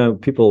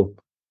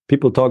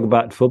people talk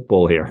about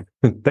football here.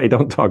 They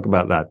don't talk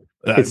about that.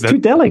 It's too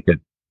delicate.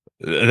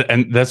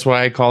 And that's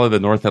why I call it the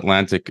North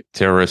Atlantic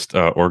Terrorist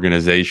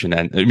Organization,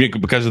 and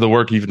because of the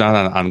work you've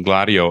done on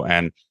Gladio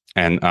and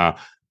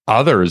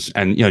others,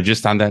 and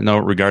just on that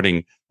note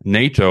regarding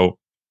NATO.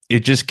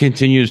 It just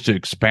continues to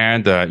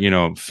expand,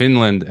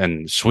 Finland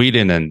and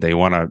Sweden, and they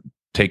want to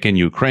take in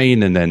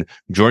Ukraine, and then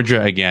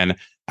Georgia again.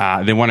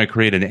 They want to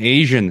create an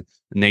Asian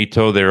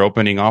NATO. They're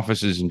opening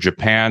offices in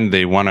Japan.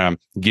 They want to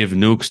give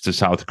nukes to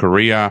South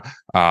Korea,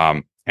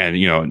 and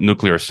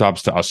nuclear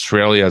subs to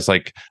Australia. It's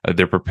like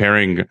they're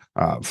preparing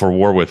for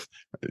war with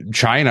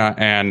China,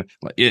 and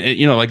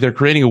like they're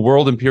creating a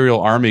world imperial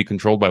army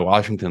controlled by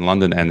Washington,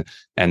 London,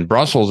 and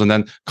Brussels. And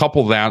then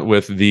couple that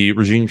with the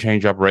regime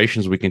change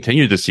operations, we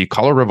continue to see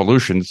color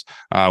revolutions,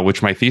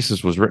 which my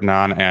thesis was written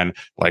on. And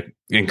like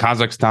in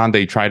Kazakhstan,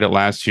 they tried it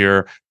last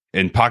year.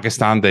 In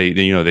Pakistan,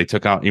 they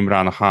took out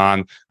Imran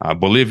Khan.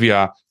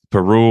 Bolivia,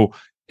 Peru.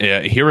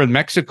 here in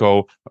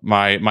Mexico,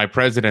 my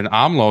president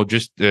AMLO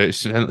just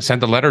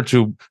sent a letter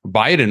to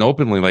Biden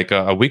openly, like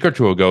a week or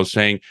two ago,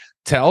 saying,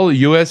 "Tell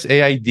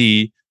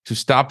USAID to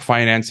stop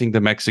financing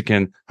the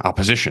Mexican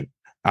opposition."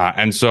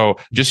 And so,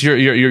 just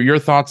your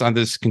thoughts on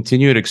this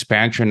continued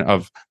expansion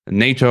of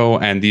NATO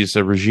and these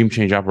regime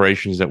change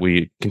operations that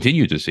we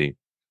continue to see.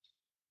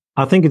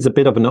 I think it's a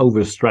bit of an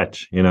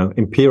overstretch.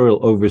 Imperial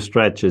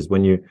overstretch is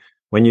when you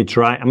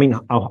try. I mean,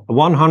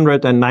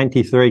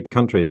 193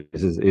 countries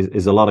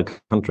is a lot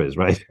of countries,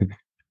 right?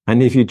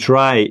 And if you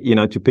try,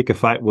 to pick a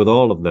fight with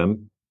all of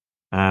them,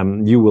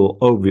 you will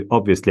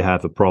obviously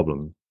have a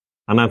problem.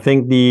 And I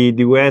think the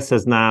US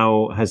is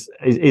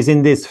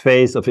in this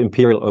phase of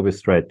imperial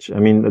overstretch. I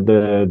mean,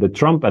 the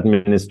Trump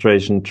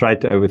administration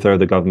tried to overthrow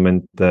the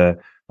government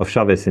of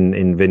Chavez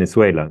in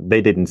Venezuela.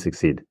 They didn't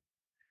succeed.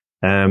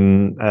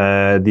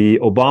 The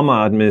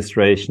Obama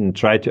administration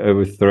tried to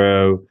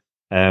overthrow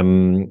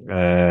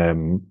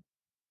in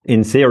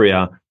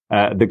Syria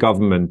the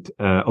government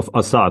of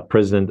Assad,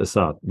 President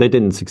Assad. They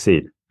didn't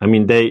succeed. I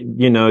mean,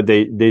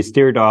 they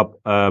stirred up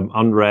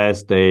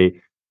unrest.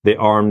 They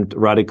armed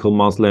radical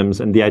Muslims,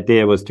 and the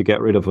idea was to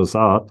get rid of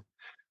Assad.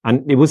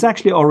 And it was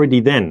actually already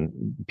then.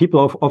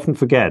 People often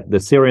forget the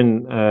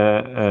Syrian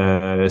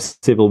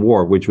civil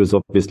war, which was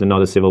obviously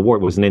not a civil war;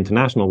 it was an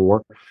international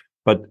war.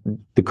 But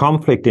the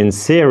conflict in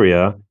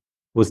Syria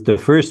was the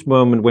first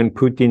moment when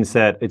Putin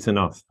said, "It's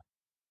enough,"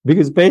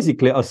 because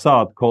basically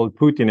Assad called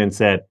Putin and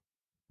said,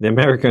 "The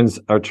Americans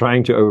are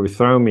trying to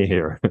overthrow me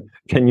here.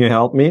 Can you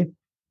help me?"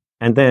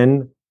 And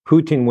then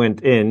Putin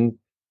went in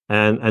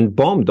and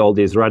bombed all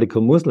these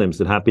radical Muslims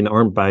that had been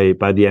armed by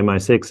the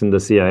MI6 and the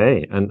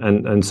CIA.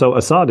 And so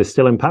Assad is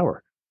still in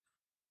power.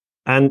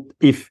 And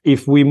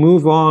if we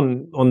move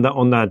on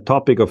that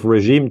topic of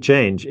regime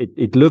change,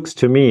 it looks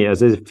to me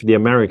as if the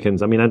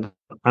Americans, I mean,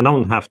 I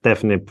don't have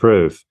definite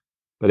proof,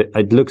 but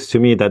it looks to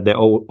me that they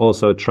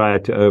also try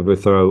to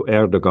overthrow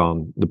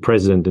Erdogan, the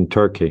president in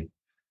Turkey.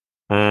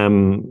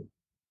 I'm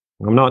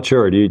not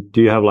sure. Do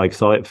you have like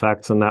solid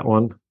facts on that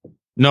one?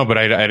 No, but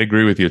I'd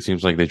agree with you. It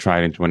seems like they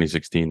tried in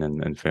 2016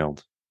 and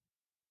failed.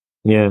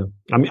 Yeah.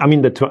 I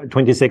mean, the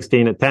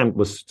 2016 attempt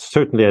was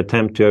certainly an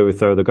attempt to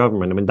overthrow the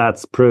government. I mean,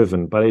 that's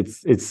proven, but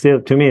it's still,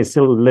 to me, it's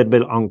still a little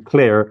bit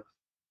unclear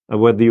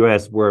whether the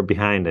US were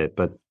behind it,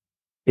 but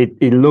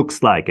it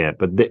looks like it.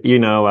 But,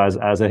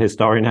 as a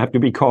historian, I have to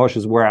be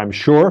cautious where I'm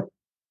sure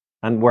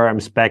and where I'm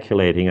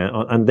speculating.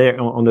 And there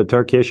on the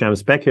Turkey issue, I'm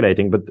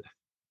speculating, but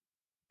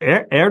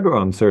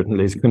Erdogan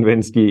certainly is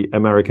convinced the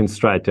Americans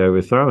tried to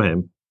overthrow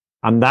him.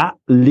 And that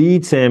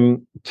leads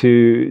him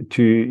to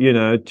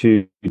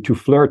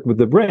flirt with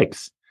the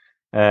BRICS.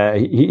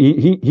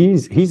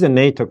 He's a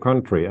NATO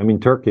country. I mean,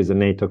 Turkey is a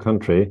NATO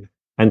country,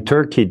 and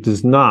Turkey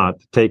does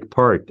not take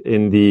part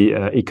in the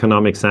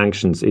economic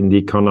sanctions, in the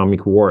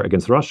economic war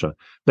against Russia.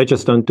 They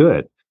just don't do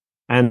it.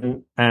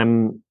 And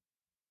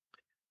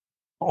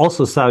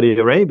also Saudi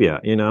Arabia,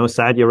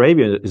 Saudi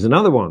Arabia is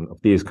another one of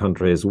these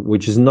countries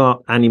which is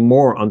not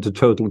anymore under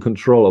total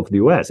control of the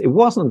US. It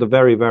wasn't a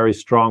very, very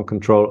strong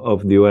control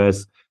of the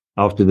US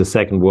after the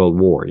Second World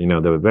War.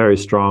 There were very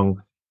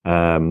strong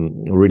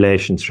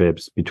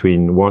relationships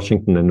between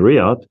Washington and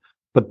Riyadh.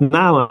 But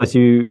now, as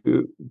you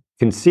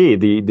can see,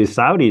 the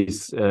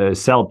Saudis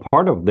sell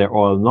part of their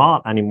oil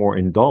not anymore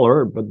in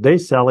dollar, but they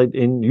sell it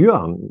in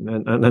yuan,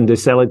 and they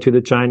sell it to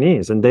the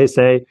Chinese. And they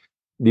say,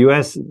 the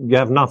US, you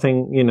have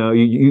nothing,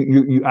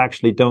 you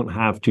actually don't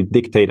have to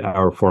dictate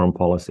our foreign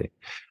policy.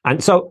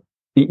 And so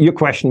your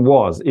question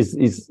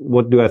is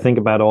what do I think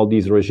about all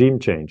these regime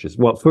changes?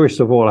 Well, first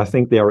of all, I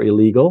think they are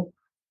illegal.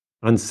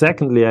 And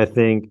secondly, I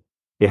think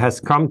it has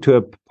come to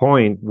a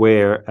point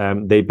where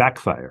they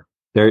backfire.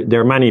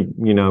 There are many,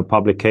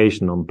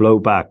 publications on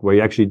blowback where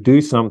you actually do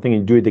something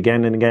and do it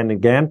again and again and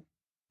again.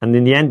 And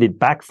in the end, it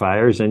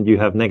backfires and you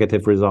have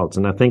negative results.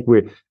 And I think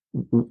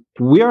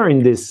we are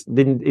in this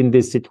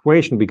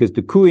situation because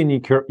the coup in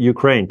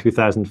Ukraine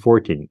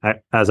 2014,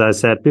 as I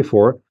said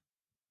before,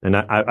 and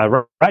I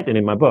write it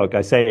in my book,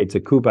 I say it's a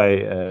coup by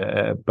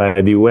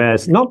the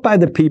US, not by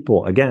the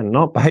people, again,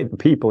 not by the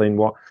people in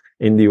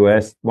the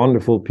US,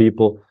 wonderful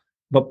people,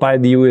 but by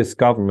the US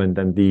government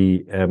and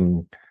the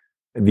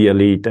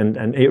elite,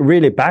 and it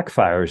really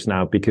backfires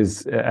now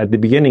because at the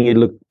beginning it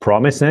looked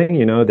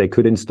promising, they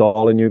could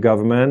install a new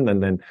government,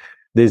 and then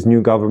this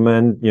new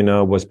government,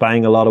 was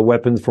buying a lot of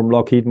weapons from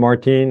Lockheed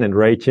Martin and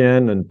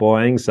Raytheon and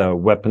Boeing. So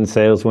weapon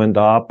sales went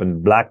up,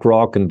 and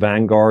BlackRock and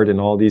Vanguard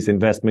and all these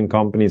investment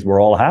companies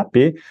were all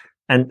happy.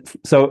 And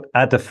so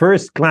at the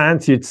first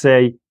glance, you'd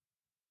say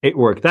it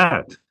worked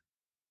out.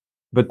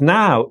 But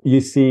now you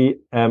see,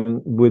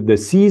 with the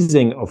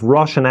seizing of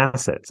Russian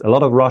assets, a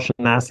lot of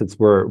Russian assets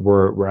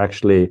were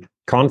actually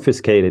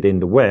confiscated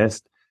in the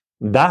West.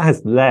 That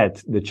has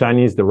led the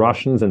Chinese, the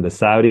Russians, and the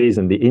Saudis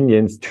and the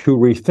Indians to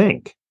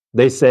rethink.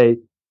 They say,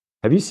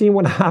 have you seen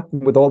what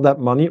happened with all that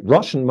money,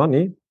 Russian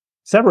money,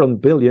 several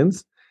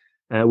billions,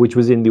 which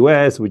was in the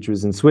US, which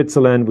was in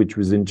Switzerland, which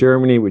was in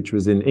Germany, which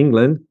was in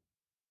England.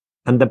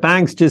 And the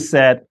banks just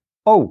said,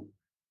 oh,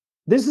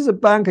 this is a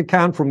bank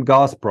account from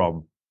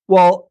Gazprom.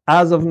 Well,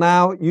 as of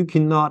now, you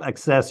cannot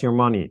access your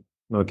money.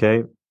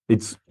 Okay,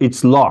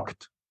 it's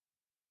locked.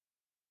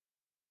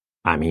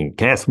 I mean,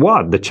 guess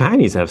what? The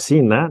Chinese have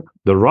seen that.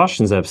 The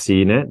Russians have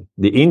seen it.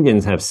 The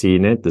Indians have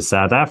seen it. The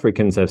South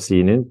Africans have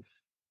seen it.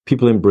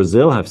 People in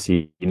Brazil have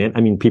seen it. I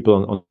mean, people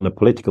on the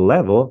political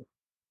level.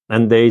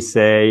 And they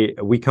say,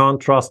 we can't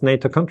trust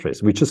NATO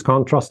countries. We just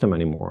can't trust them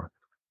anymore.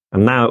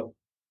 And now,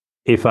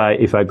 if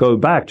I go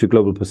back to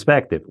global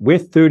perspective,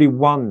 with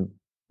 31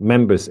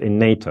 members in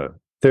NATO,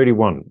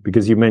 31,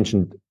 because you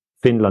mentioned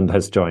Finland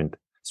has joined.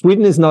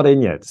 Sweden is not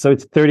in yet. So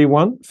it's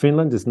 31.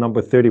 Finland is number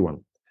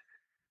 31.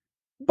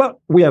 But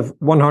we have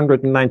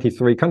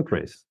 193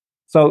 countries.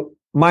 So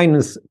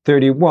minus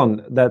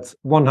 31, that's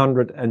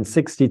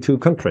 162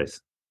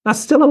 countries. That's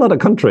still a lot of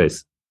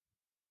countries.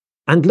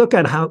 And look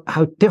at how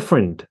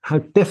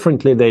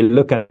differently they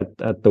look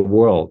at the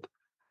world.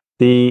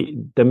 The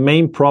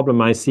main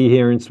problem I see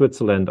here in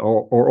Switzerland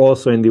or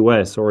also in the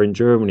US or in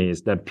Germany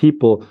is that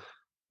people,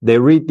 they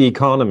read The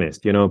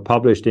Economist,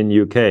 published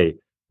in UK.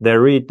 They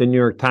read the New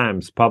York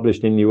Times,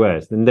 published in the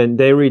US. And then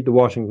they read the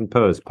Washington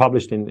Post,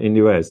 published in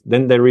the US.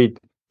 Then they read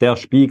Der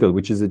Spiegel,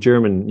 which is a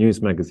German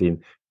news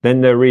magazine.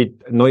 Then they read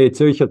Neue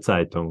Zürcher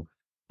Zeitung.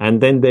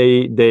 And then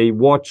they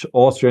watch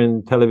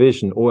Austrian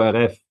television,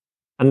 ORF.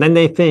 And then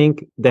they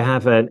think they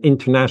have an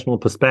international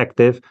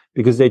perspective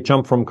because they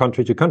jump from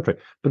country to country.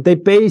 But they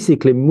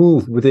basically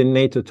move within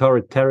NATO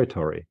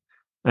territory.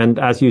 And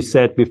as you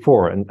said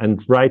before,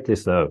 and rightly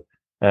so,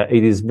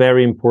 it is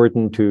very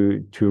important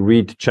to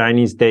read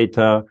Chinese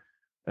data,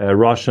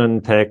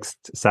 Russian text,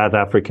 South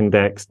African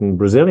text, and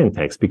Brazilian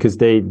text, because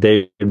they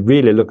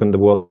really look in the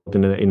world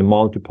in a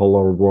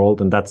multipolar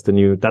world, and that's the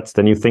new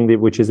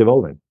thing which is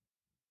evolving.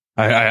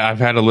 I've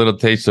had a little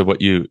taste of what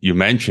you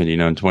mentioned.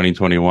 In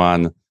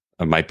 2021,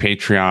 my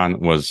Patreon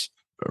was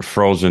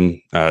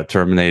frozen,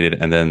 terminated,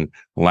 and then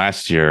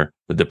last year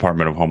the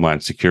Department of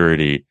Homeland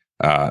Security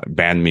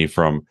banned me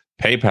from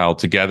PayPal,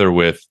 together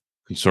with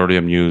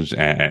Consortium News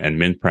and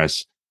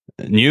Minpress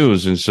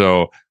News, and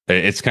so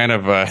it's kind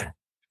of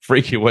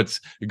freaky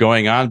what's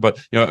going on. But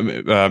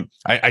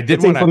I did.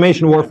 It's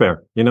information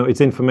warfare.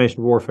 It's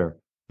information warfare.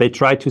 They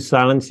try to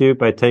silence you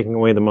by taking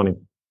away the money.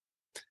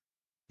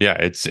 Yeah,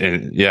 it's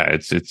interesting.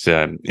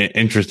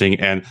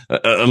 And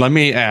let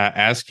me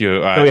ask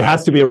you. So it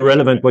has to be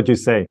irrelevant what you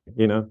say.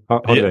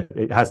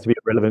 It has to be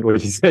irrelevant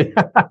what you say.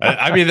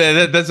 I mean,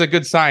 that's a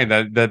good sign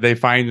that they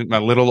find a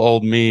little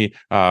old me,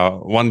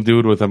 one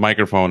dude with a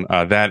microphone,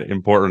 that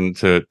important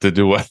to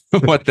do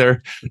what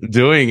they're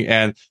doing.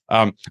 And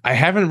I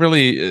haven't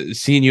really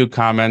seen you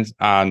comment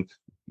on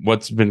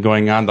what's been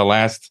going on the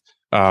last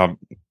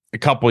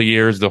couple of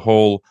years. The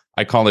whole,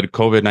 I call it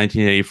COVID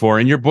 1984.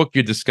 In your book,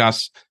 you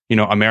discuss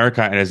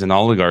America as an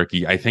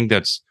oligarchy. I think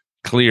that's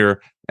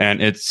clear.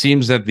 And it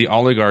seems that the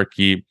oligarchs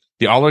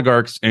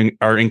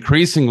are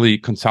increasingly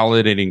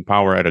consolidating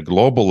power at a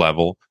global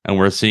level. And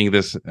we're seeing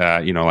this,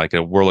 like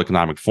a World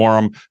Economic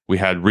Forum. We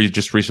had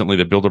just recently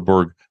the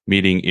Bilderberg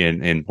meeting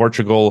in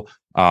Portugal.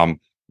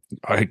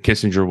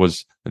 Kissinger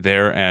was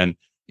there. And,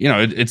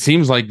 it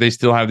seems like they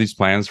still have these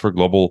plans for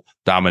global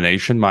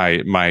domination.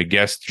 My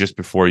guest just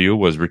before you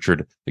was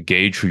Richard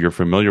Gage, who you're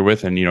familiar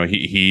with. And,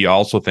 he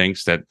also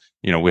thinks that,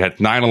 we had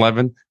 9/11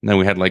 and then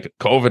we had like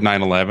COVID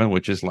 9/11,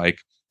 which is like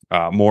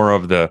more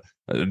of the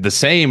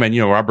same. And,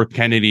 Robert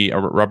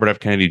F.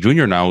 Kennedy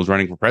Jr. now, who's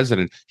running for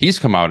president, he's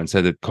come out and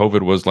said that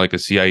COVID was like a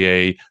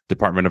CIA,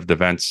 Department of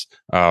Defense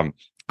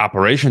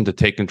operation to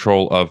take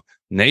control of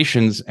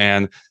nations.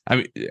 And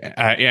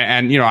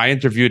I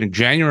interviewed in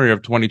January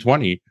of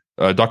 2020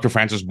 Dr.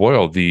 Francis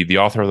Boyle, the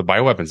author of the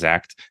Bioweapons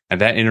Act,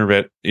 and that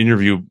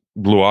interview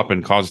blew up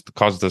and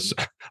caused us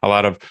a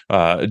lot of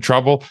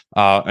trouble.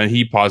 And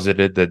he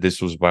posited that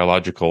this was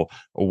biological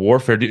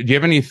warfare. Do you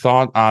have any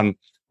thought on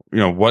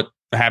what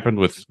happened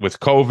with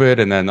COVID,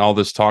 and then all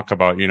this talk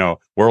about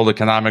World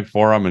Economic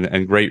Forum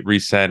and Great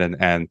Reset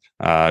and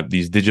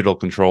these digital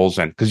controls?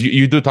 And because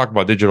you do talk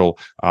about digital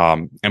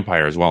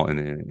empire as well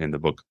in the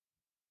book.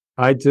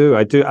 I do.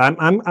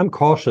 I'm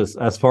cautious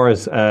as far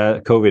as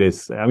COVID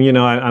is.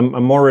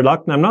 I'm more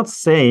reluctant. I'm not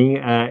saying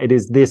it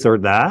is this or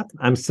that.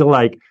 I'm still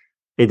like,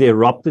 it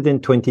erupted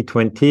in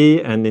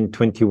 2020 and in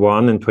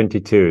 21 and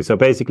 22. So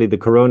basically, the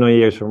Corona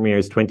years for me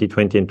is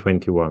 2020 and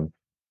 21.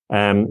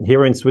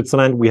 Here in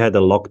Switzerland, we had a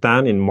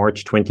lockdown in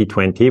March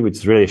 2020, which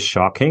is really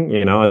shocking.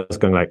 I was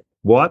going like,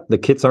 what? The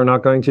kids are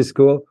not going to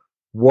school?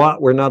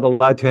 What? We're not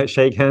allowed to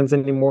shake hands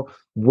anymore?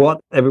 What?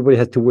 Everybody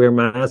has to wear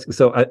masks.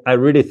 So I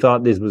really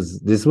thought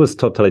this was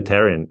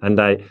totalitarian, and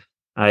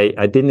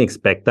I didn't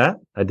expect that.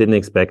 I didn't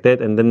expect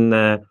it. And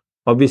then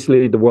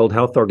obviously the World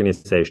Health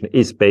Organization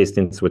is based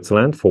in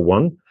Switzerland for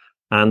one,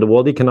 and the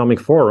World Economic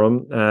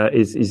Forum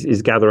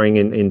is gathering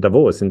in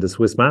Davos in the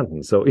Swiss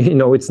mountains. So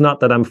it's not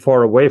that I'm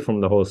far away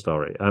from the whole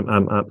story.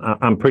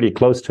 I'm pretty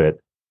close to it,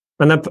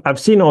 and I've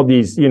seen all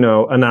these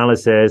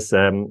analysis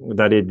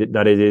that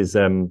it is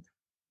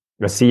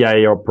a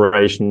CIA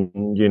operation,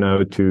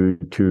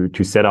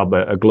 to set up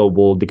a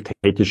global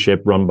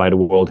dictatorship run by the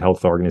World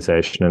Health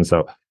Organization. And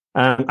so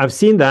I've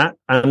seen that.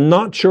 I'm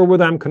not sure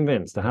whether I'm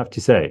convinced. I have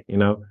to say,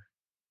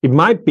 it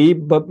might be,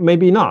 but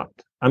maybe not.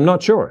 I'm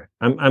not sure.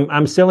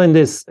 I'm still in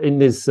this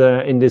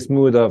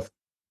mood of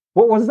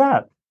what was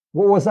that?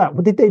 What was that?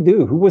 What did they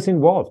do? Who was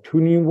involved? Who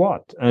knew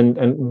what? And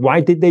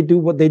why did they do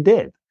what they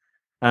did?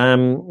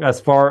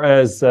 As far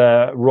as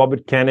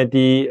Robert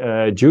Kennedy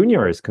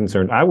Jr. is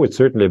concerned, I would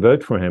certainly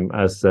vote for him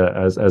as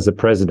a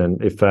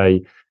president if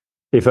I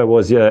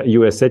was a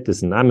U.S.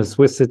 citizen. I'm a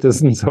Swiss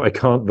citizen, so I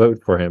can't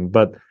vote for him.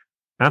 But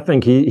I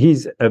think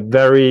he's a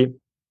very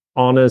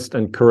honest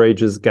and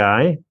courageous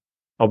guy.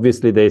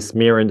 Obviously, they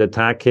smear and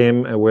attack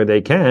him where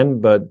they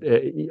can, but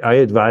I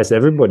advise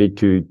everybody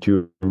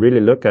to really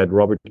look at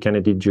Robert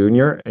Kennedy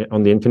Jr.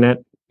 on the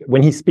internet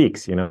when he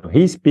speaks.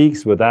 He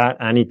speaks without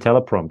any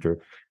teleprompter.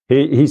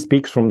 He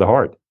speaks from the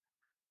heart.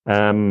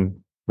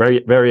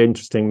 Very, very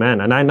interesting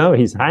man. And I know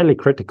he's highly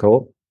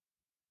critical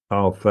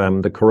of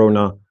the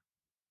corona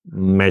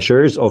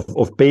measures,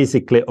 of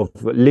basically of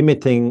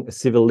limiting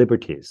civil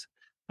liberties.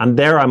 And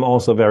there I'm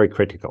also very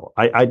critical.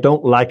 I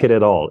don't like it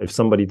at all if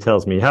somebody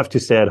tells me you have to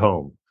stay at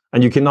home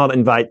and you cannot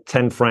invite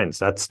 10 friends.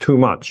 That's too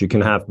much. You can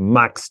have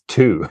max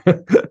 2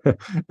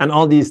 and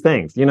all these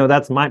things.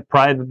 That's my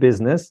private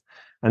business.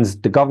 And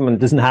the government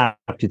doesn't have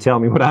to tell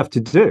me what I have to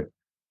do.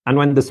 And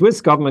when the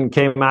Swiss government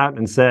came out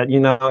and said,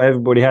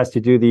 everybody has to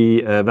do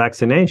the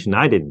vaccination,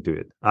 I didn't do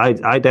it.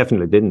 I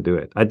definitely didn't do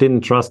it. I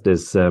didn't trust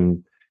this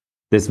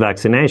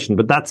vaccination,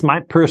 but that's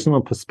my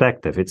personal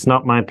perspective. It's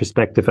not my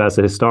perspective as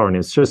a historian.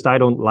 It's just, I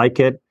don't like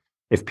it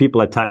if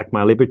people attack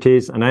my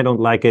liberties, and I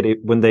don't like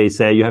it when they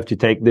say you have to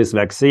take this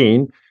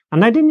vaccine.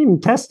 And I didn't even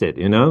test it,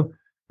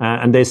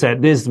 and they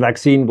said this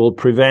vaccine will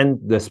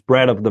prevent the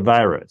spread of the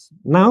virus.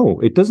 No,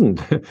 it doesn't.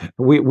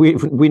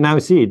 we now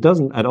see it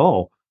doesn't at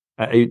all.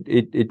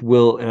 It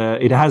will.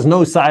 It has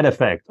no side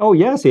effects. Oh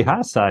yes, it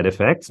has side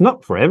effects.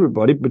 Not for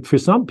everybody, but for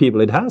some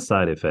people, it has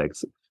side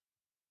effects.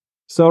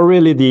 So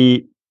really,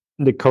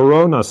 the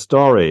corona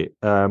story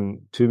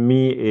to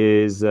me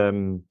is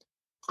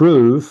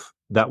proof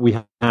that we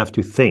have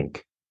to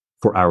think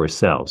for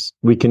ourselves.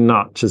 We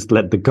cannot just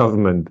let the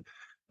government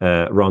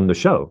run the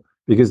show,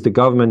 because the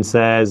government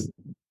says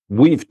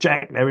we've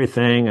checked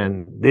everything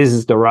and this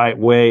is the right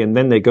way, and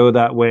then they go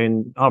that way,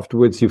 and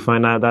afterwards you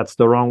find out that's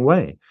the wrong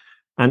way.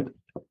 And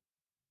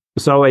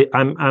so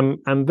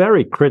I'm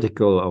very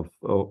critical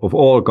of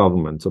all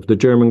governments, of the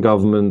German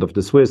government, of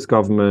the Swiss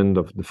government,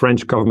 of the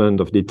French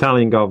government, of the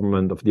Italian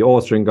government, of the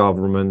Austrian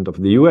government,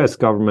 of the US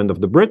government,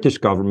 of the British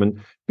government,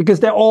 because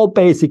they all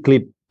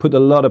basically put a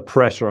lot of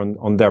pressure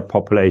on their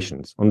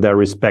populations, on their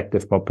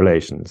respective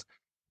populations.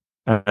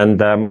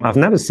 And I've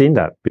never seen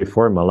that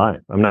before in my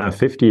life. I'm now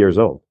 50 years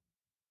old.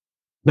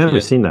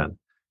 Never seen that.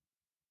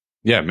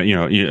 Yeah,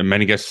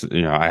 many guests.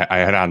 I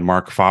had on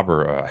Mark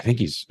Faber. I think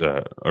he's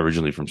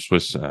originally from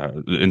Swiss,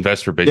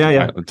 investor based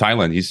in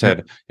Thailand. He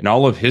said, in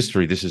all of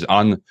history, this is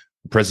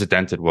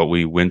unprecedented what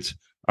we went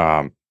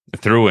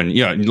through.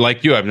 And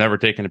like you, I've never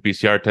taken a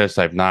PCR test.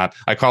 I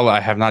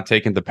have not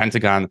taken the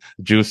Pentagon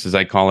juice, as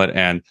I call it.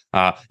 And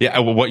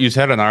what you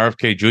said on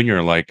RFK Jr.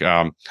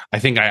 I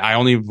think I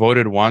only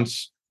voted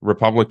once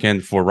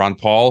Republican for Ron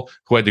Paul,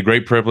 who had the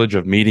great privilege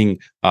of meeting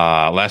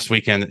last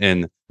weekend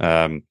in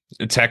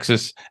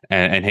Texas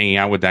and hanging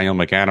out with Daniel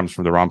McAdams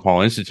from the Ron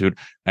Paul Institute.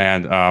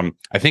 And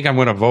I think I'm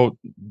going to vote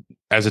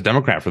as a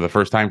Democrat for the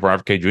first time for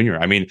RFK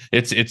Jr. I mean,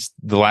 it's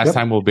the last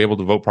time we'll be able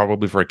to vote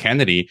probably for a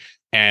Kennedy.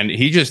 And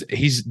he's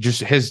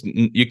just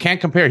you can't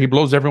compare. He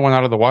blows everyone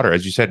out of the water,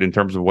 as you said, in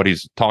terms of what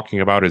he's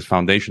talking about, his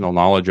foundational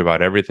knowledge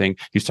about everything.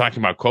 He's talking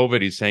about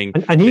COVID. He's saying,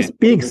 and he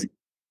speaks.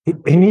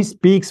 And he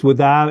speaks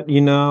without a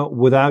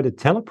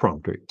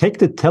teleprompter. Take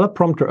the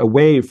teleprompter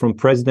away from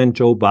President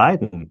Joe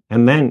Biden,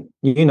 and then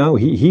he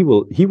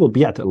will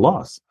be at a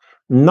loss.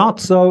 Not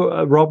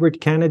so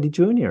Robert Kennedy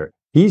Jr.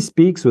 He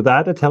speaks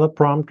without a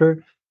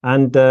teleprompter,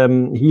 and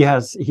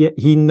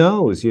he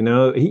knows.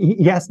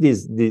 He has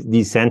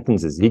these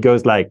sentences. He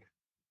goes like,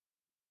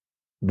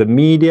 "The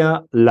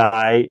media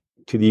lie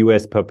to the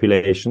U.S.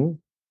 population,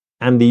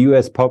 and the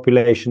U.S.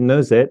 population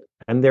knows it,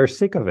 and they're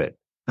sick of it."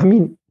 I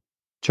mean,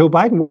 Joe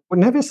Biden would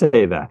never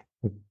say that.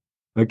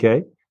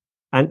 Okay.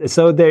 And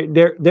so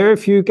there are a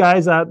few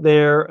guys out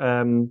there,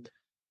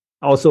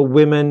 also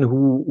women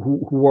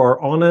who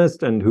are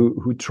honest and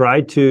who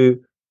try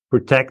to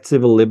protect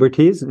civil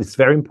liberties. It's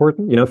very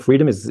important.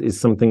 Freedom is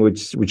something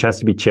which has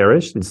to be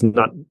cherished.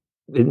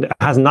 It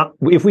has not,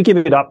 if we give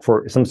it up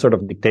for some sort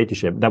of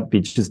dictatorship, that would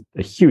be just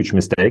a huge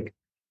mistake.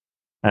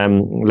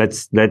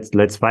 Let's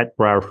fight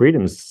for our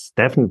freedoms,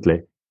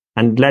 definitely.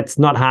 And let's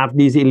not have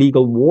these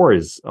illegal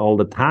wars all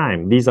the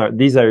time. These are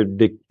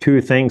the two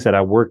things that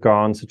I work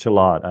on such a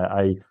lot.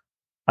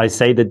 I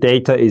say the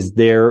data is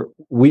there.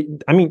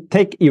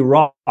 Take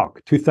Iraq,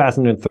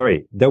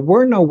 2003. There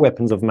were no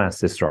weapons of mass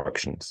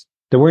destructions.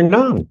 There were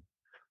none.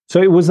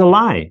 So it was a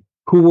lie.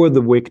 Who were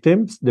the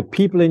victims? The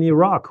people in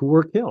Iraq who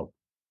were killed.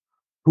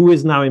 Who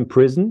is now in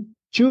prison?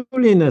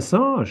 Julian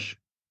Assange.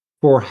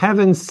 For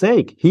heaven's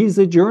sake, he's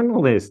a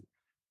journalist.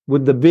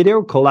 With the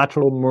video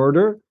collateral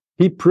murder,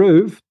 he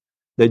proved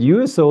that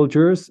U.S.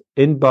 soldiers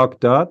in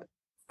Baghdad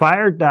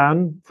fired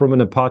down from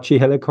an Apache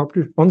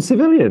helicopter on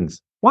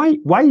civilians. Why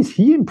is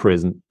he in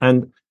prison?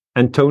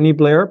 And Tony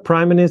Blair,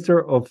 Prime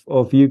Minister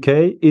of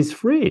UK, is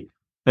free.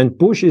 And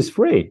Bush is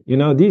free.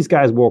 These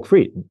guys walk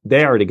free.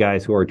 They are the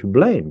guys who are to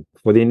blame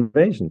for the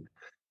invasion.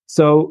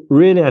 So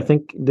really, I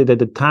think that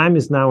the time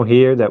is now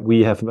here that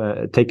we have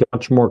take a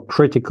much more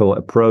critical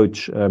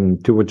approach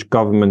to which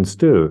governments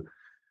do.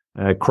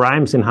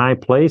 Crimes in high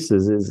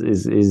places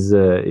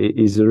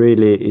is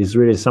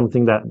really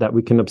something that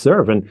we can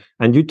observe.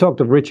 And you talked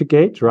of Richard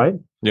Gates, right?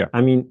 Yeah.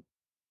 I mean,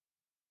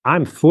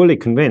 I'm fully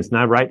convinced, and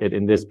I write it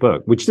in this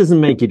book, which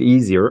doesn't make it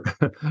easier,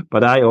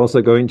 but I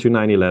also go into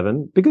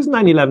 9/11 because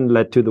 9/11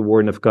 led to the war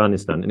in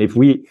Afghanistan. And if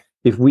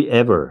we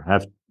ever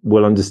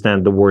will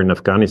understand the war in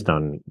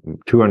Afghanistan,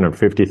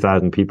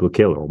 250,000 people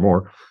killed or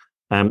more,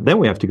 then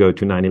we have to go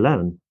to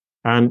 9/11.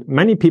 And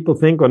many people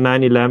think on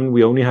 9/11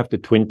 we only have the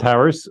Twin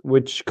Towers,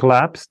 which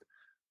collapsed.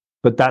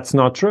 But that's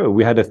not true.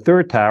 We had a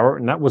third tower,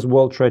 and that was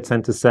World Trade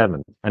Center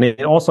 7. And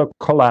it also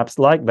collapsed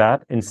like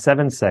that in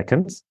 7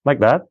 seconds, like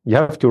that. You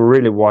have to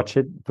really watch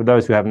it. For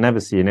those who have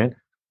never seen it,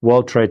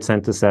 World Trade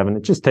Center 7,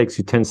 it just takes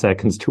you 10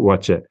 seconds to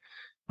watch it.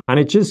 And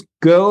it just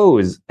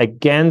goes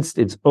against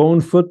its own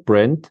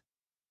footprint,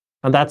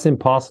 and that's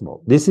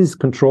impossible. This is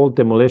controlled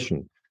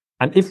demolition.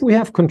 And if we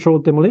have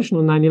controlled demolition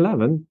on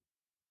 9/11,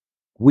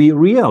 we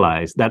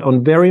realize that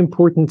on very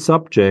important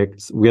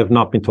subjects, we have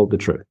not been told the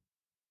truth.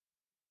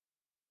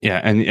 Yeah,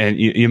 and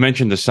you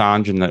mentioned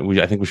Assange, and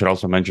I think we should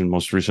also mention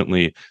most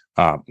recently,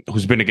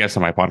 who's been a guest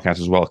on my podcast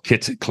as well,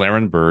 Kit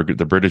Klarenberg,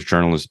 the British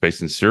journalist based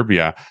in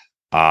Serbia,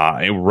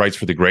 writes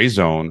for the Grey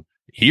Zone.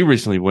 He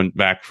recently went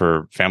back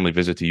for family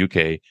visit to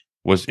UK,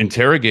 was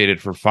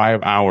interrogated for 5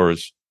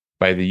 hours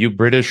by the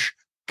British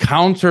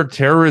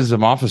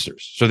counter-terrorism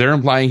officers. So they're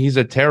implying he's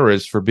a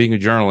terrorist for being a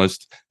journalist.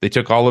 They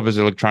took all of his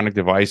electronic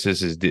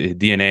devices, his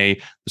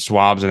DNA, the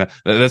swabs, and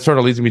that sort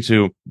of leads me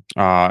to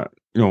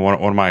one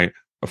of my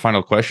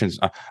final questions.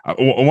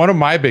 One of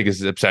my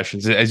biggest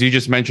obsessions, as you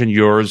just mentioned,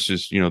 yours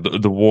is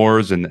the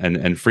wars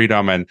and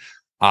freedom, and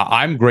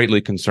I'm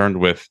greatly concerned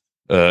with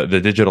the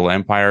digital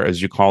empire,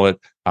 as you call it,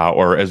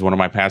 or as one of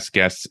my past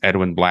guests,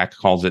 Edwin Black,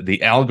 calls it, the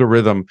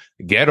algorithm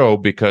ghetto,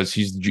 because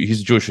he's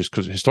a Jewish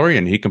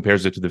historian. He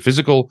compares it to the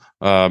physical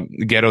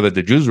ghetto that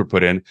the Jews were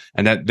put in,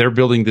 and that they're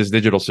building this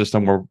digital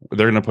system where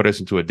they're going to put us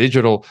into a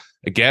digital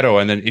ghetto.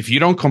 And then if you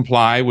don't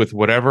comply with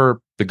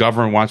whatever the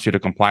government wants you to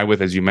comply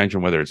with, as you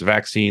mentioned, whether it's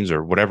vaccines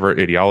or whatever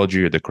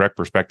ideology or the correct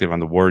perspective on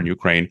the war in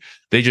Ukraine,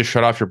 they just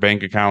shut off your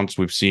bank accounts.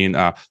 We've seen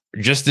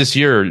just this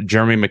year,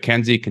 Jeremy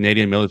McKenzie,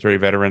 Canadian military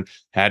veteran,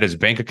 had his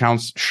bank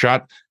accounts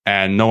shut,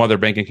 and no other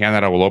bank in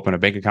Canada will open a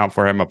bank account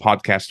for him. A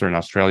podcaster in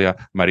Australia,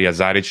 Maria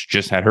Zaric,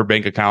 just had her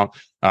bank account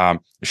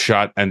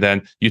shut. And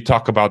then you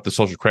talk about the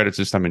social credit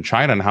system in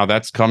China and how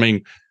that's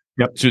coming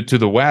to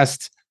the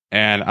West.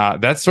 And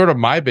that's sort of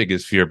my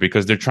biggest fear,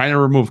 because they're trying to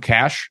remove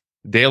cash.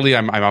 Daily,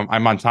 I'm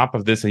on top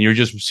of this, and you're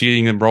just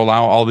seeing them roll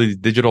out all these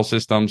digital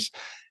systems.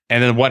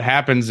 And then what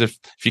happens if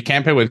you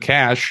can't pay with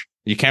cash?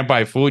 You can't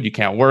buy food, you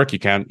can't work, you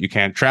can't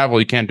travel,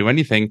 you can't do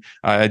anything.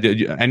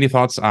 Any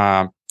thoughts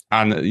on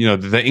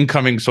the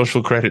incoming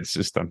social credit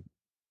system?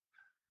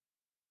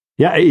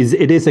 Yeah,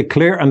 it is a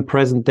clear and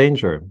present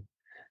danger.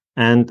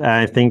 And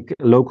I think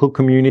local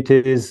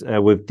communities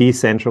with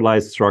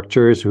decentralized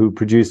structures who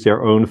produce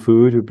their own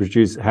food,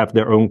 have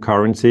their own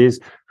currencies,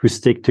 who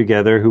stick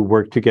together, who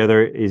work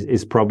together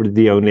is probably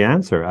the only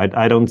answer.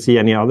 I don't see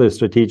any other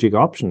strategic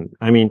option.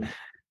 I mean,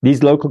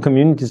 these local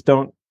communities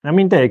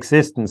they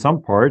exist in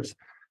some parts,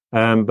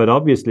 but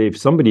obviously if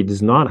somebody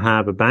does not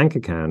have a bank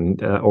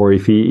account or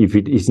if he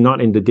is not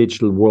in the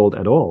digital world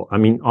at all, I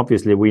mean,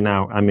 obviously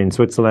I'm in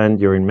Switzerland,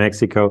 you're in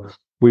Mexico.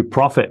 We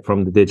profit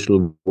from the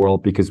digital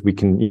world because we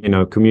can,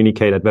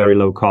 communicate at very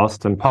low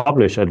cost and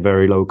publish at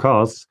very low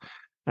costs.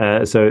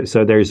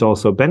 So there's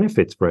also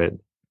benefits for it.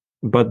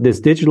 But this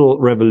digital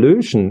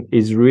revolution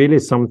is really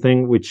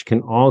something which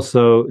can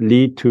also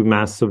lead to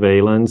mass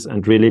surveillance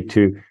and really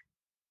to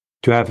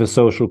have a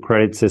social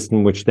credit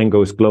system which then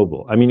goes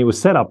global. I mean, it was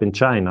set up in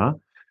China.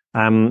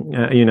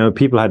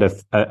 People had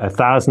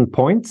 1,000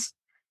 points,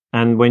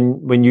 and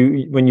when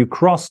you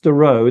crossed the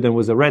road and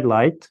was a red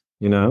light,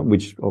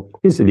 which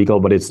is illegal,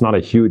 but it's not a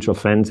huge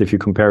offense if you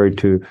compare it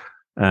to,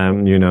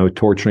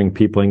 torturing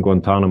people in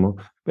Guantanamo.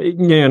 But,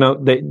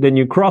 then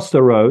you cross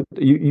the road,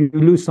 you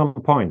lose some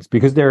points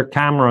because there are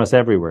cameras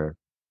everywhere.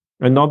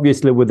 And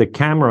obviously with the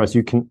cameras,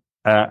 you can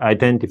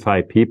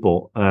identify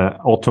people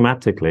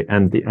automatically.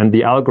 And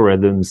the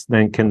algorithms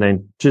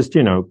can just,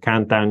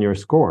 count down your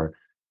score.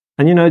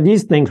 And,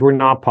 these things were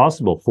not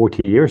possible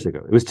 40 years ago.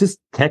 It was just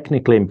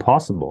technically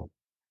impossible.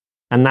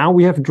 And now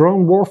we have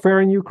drone warfare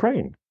in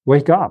Ukraine.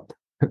 Wake up.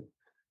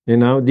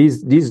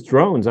 These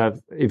drones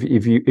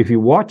if you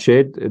watch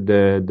it,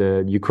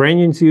 the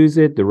Ukrainians use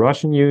it, the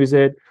Russians use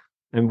it,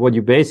 and what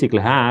you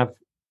basically have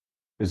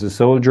is a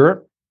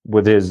soldier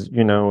with his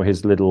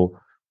little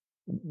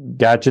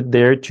gadget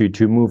there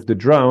to move the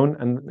drone,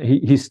 and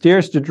he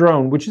steers the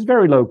drone, which is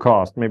very low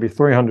cost, maybe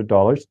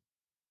 $300,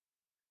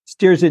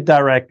 steers it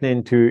directly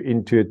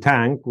into a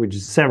tank, which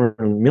is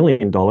 $7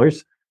 million.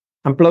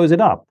 and blows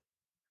it up.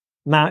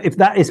 Now, if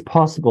that is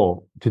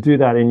possible to do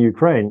that in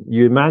Ukraine,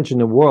 you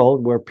imagine a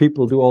world where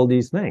people do all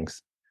these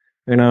things.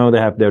 They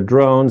have their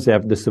drones, they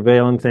have the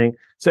surveillance thing.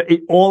 So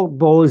it all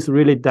boils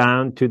really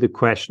down to the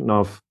question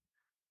of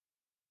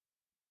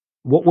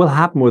what will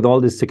happen with all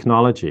this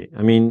technology.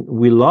 I mean,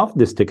 we love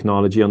this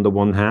technology on the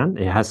one hand.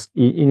 It has,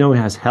 it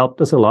has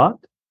helped us a lot.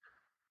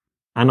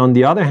 And on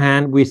the other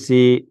hand, we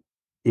see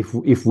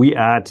if we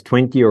add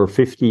 20 or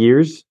 50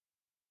 years,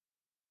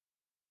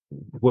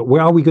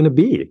 where are we going to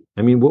be?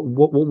 I mean,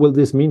 what will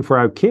this mean for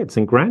our kids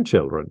and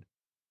grandchildren?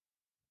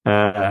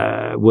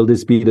 Will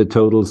this be the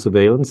total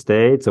surveillance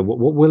state? So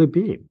what will it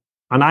be?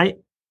 And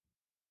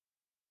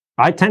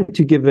I tend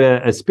to give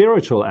a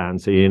spiritual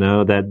answer,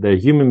 that the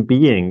human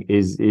being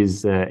is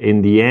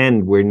in the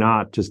end, we're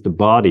not just a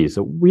body.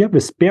 So we have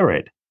a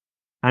spirit.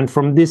 And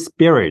from this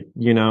spirit,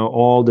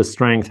 all the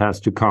strength has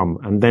to come.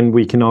 And then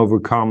we can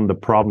overcome the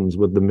problems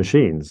with the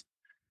machines.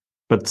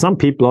 But some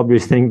people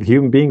obviously think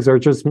human beings are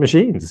just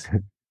machines.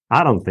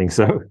 I don't think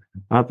so.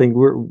 I think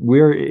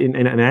we're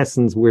in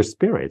essence, we're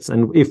spirits.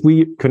 And if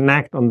we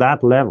connect on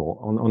that level,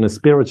 on a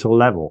spiritual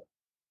level,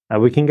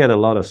 we can get a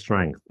lot of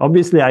strength.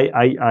 Obviously,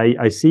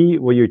 I see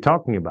what you're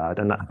talking about,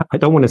 and I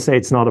don't want to say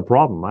it's not a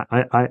problem.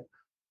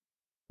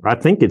 I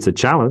think it's a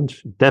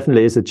challenge.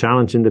 Definitely is a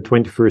challenge in the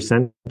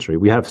 21st century.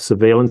 We have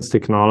surveillance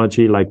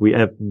technology like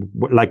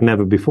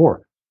never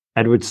before.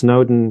 Edward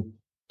Snowden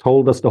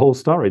told us the whole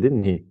story,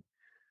 didn't he?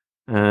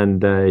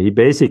 And he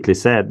basically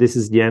said, this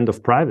is the end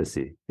of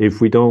privacy if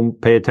we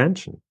don't pay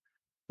attention.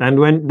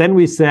 And then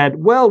we said,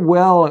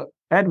 well,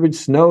 Edward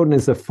Snowden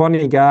is a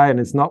funny guy and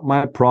it's not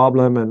my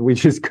problem. And we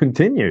just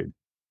continued.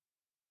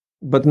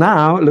 But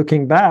now,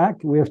 looking back,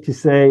 we have to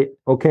say,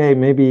 okay,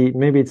 maybe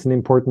it's an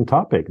important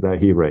topic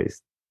that he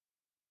raised.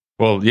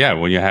 Well, yeah,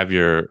 when you have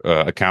your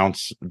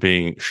accounts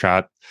being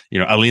shot,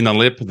 Alina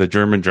Lipp, the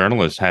German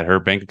journalist, had her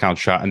bank account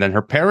shot, and then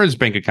her parents'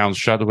 bank accounts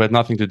shot who had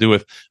nothing to do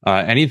with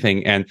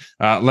anything. And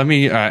let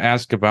me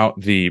ask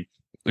about the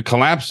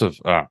collapse of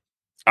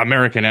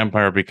American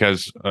empire,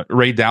 because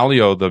Ray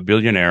Dalio, the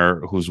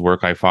billionaire whose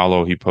work I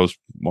follow, he posts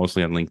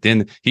mostly on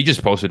LinkedIn. He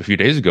just posted a few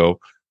days ago.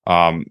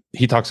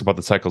 He talks about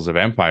the cycles of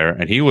empire,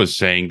 and he was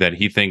saying that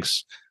he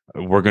thinks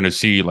we're going to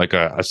see like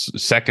a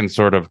second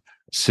sort of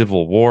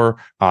civil war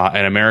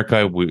in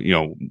America.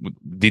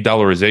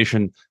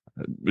 De-dollarization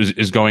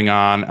is going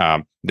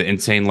on. The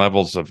insane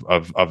levels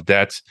of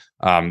debt.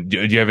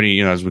 Do you have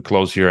any, as we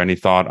close here, any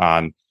thought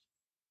on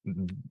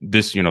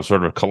this,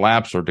 sort of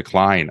collapse or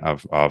decline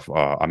of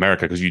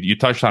America? Because you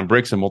touched on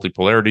BRICS and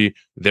multipolarity;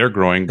 they're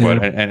growing,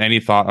 but and any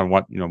thought on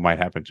what might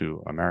happen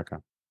to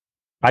America?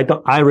 I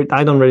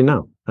don't really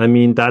know. I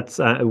mean, that's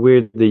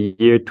we're the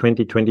year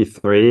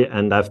 2023,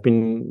 and I've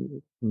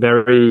been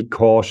very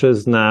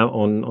cautious now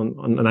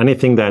on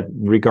anything that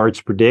regards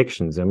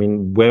predictions. I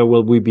mean, where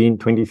will we be in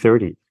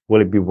 2030?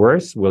 Will it be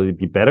worse? Will it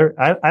be better?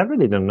 I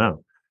really don't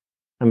know.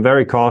 I'm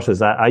very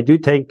cautious. I do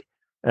take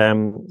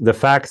the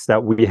facts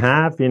that we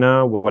have,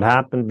 what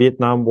happened,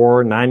 Vietnam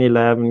War,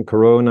 9/11,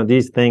 Corona,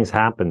 these things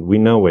happened. We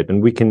know it,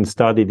 and we can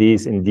study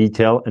these in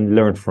detail and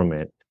learn from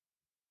it.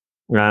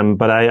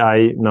 But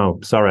no,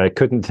 sorry, I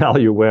couldn't tell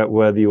you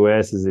where the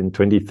US is in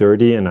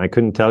 2030, and I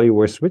couldn't tell you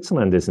where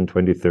Switzerland is in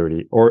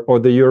 2030 or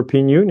the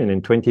European Union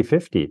in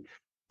 2050.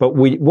 But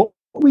what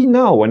we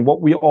know and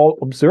what we all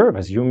observe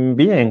as human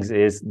beings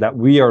is that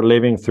we are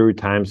living through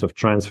times of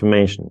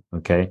transformation.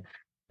 Okay.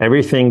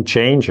 Everything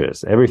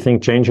changes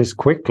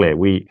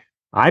quickly.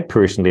 I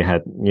personally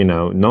had,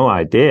 no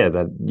idea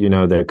that,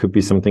 there could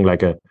be something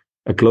like a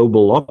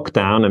global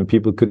lockdown and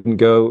people couldn't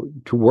go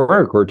to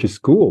work or to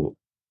school.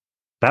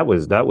 That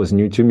was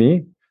new to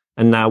me.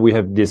 And now we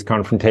have this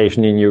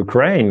confrontation in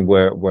Ukraine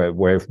where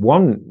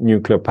one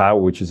nuclear power,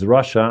 which is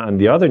Russia, and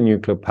the other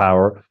nuclear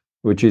power,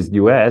 which is the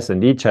US,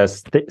 and each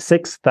has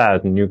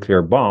 6,000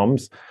 nuclear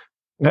bombs,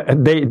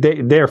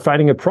 they're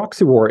fighting a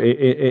proxy war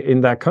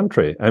in that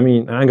country. I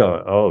mean, I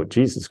go, oh,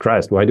 Jesus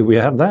Christ, why do we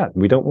have that?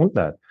 We don't want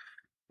that.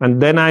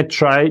 And then I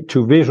try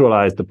to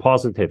visualize the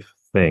positive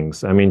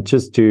things. I mean,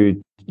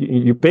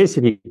 you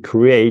basically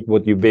create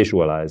what you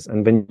visualize.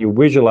 And when you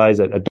visualize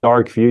a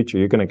dark future,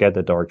 you're going to get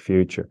a dark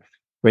future.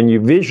 When you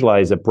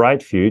visualize a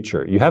bright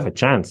future, you have a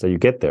chance that you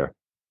get there.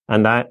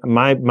 And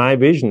my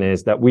vision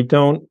is that we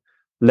don't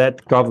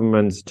let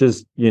governments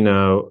just,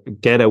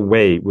 get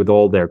away with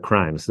all their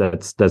crimes.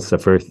 That's the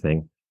first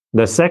thing.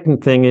 The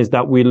second thing is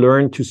that we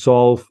learn to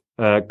solve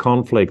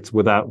conflicts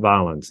without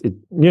violence. It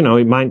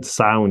might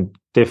sound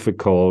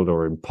difficult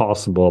or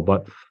impossible,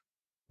 but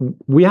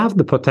we have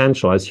the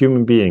potential as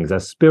human beings,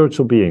 as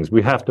spiritual beings.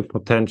 We have the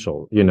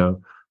potential,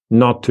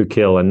 not to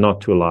kill and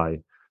not to lie.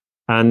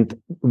 And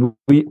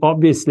we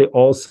obviously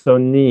also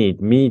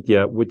need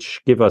media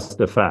which give us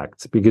the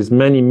facts, because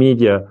many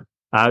media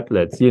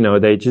outlets,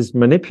 they just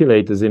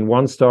manipulate us in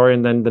one story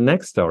and then the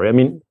next story. I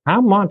mean,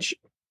 how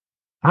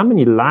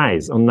many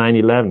lies on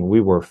 9/11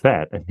 we were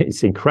fed?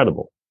 It's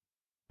incredible.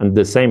 And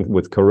the same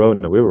with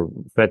Corona. We were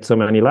fed so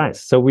many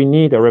lies. So we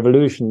need a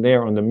revolution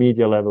there on the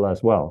media level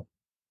as well.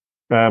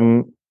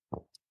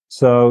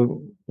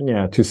 So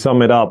yeah, to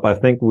sum it up, I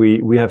think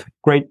we have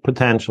great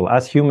potential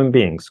as human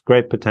beings,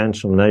 great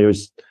potential. Now,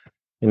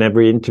 in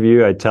every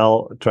interview, I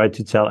try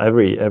to tell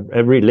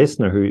every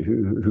listener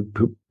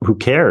who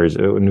cares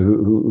and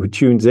who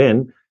tunes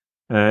in,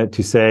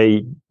 to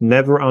say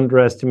never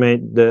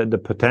underestimate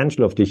the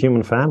potential of the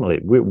human family.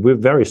 We're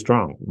very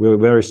strong. We're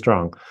very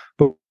strong,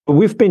 but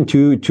we've been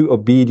too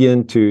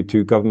obedient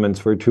to governments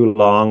for too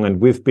long,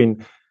 and we've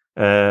been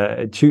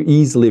too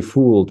easily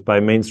fooled by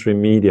mainstream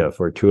media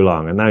for too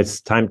long. And now it's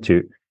time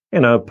to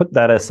put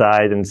that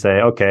aside and say,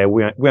 okay,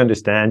 we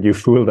understand you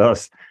fooled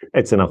us.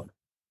 It's enough.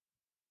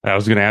 I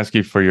was going to ask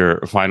you for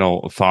your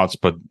final thoughts,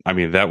 but I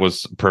mean, that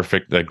was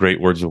perfect. Great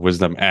words of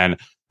wisdom. And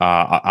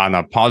on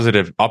a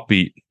positive,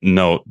 upbeat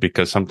note,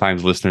 because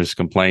sometimes listeners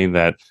complain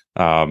that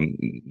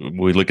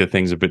we look at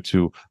things a bit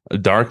too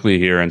darkly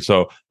here. And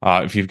so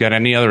if you've got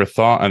any other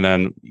thought, and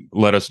then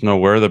let us know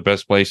where the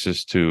best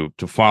places to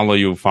follow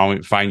you,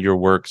 find your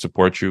work,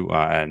 support you,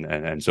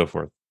 and so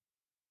forth.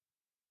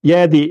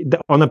 Yeah,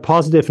 on a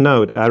positive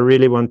note, I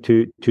really want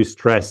to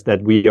stress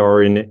that we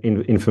are in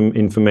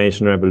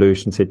information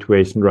revolution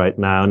situation right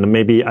now. And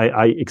maybe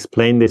I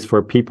explain this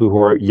for people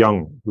who are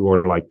young, who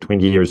are like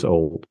 20 years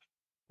old.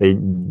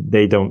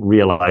 They don't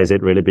realize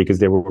it really because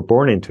they were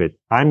born into it.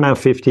 I'm now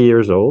 50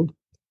 years old.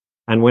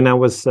 And when I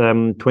was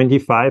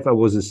 25, I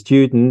was a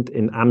student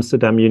in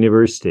Amsterdam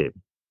University.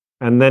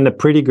 And then a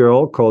pretty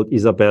girl called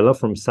Isabella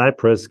from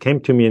Cyprus came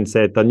to me and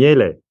said,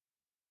 Daniele,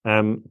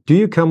 do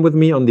you come with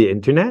me on the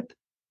internet?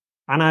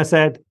 And I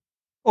said,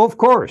 of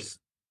course.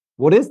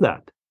 What is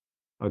that?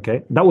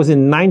 Okay. That was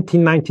in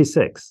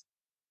 1996.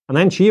 And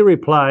then she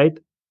replied,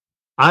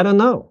 I don't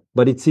know,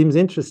 but it seems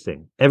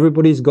interesting.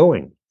 Everybody's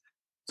going.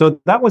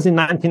 So that was in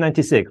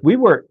 1996.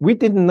 We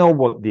didn't know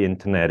what the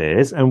internet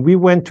is. And we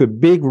went to a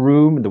big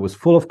room that was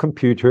full of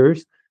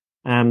computers,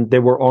 and they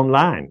were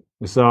online.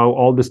 So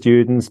all the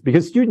students,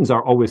 because students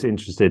are always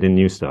interested in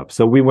new stuff.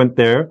 So we went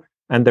there,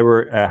 and there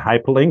were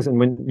hyperlinks. And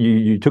when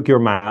you took your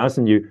mouse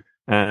and you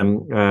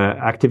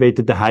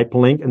activated the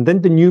hyperlink, and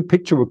then the new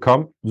picture would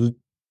come.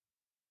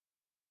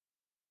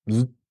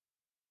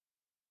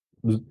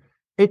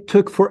 It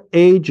took for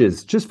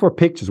ages, just for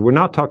pictures. We're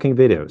not talking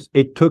videos.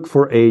 It took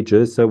for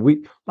ages. So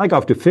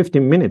after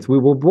 15 minutes, we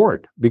were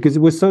bored because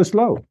it was so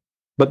slow.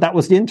 But that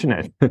was the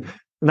internet. And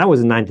that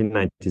was in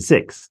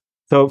 1996.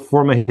 So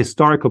from a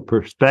historical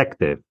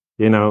perspective,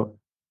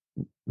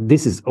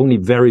 this is only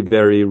very,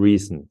 very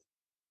recent.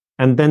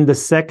 And then the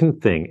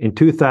second thing, in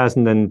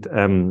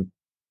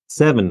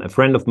 2007, a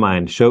friend of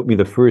mine showed me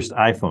the first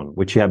iPhone,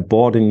 which he had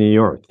bought in New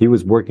York. He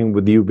was working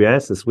with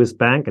UBS, a Swiss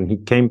bank, and he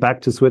came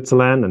back to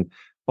Switzerland, and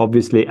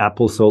obviously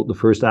Apple sold the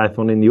first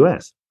iPhone in the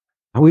US.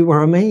 And we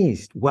were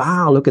amazed.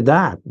 Wow, look at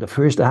that, the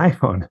first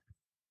iPhone.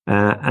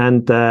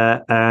 And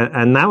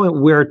now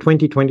we're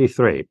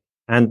 2023.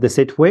 And the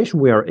situation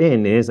we are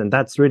in is, and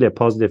that's really a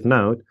positive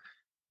note,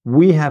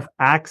 we have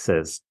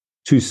access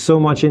to so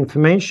much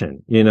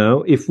information.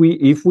 If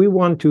we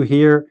want to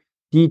hear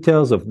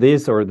details of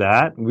this or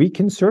that, we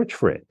can search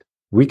for it.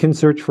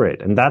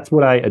 And that's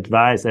what I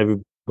advise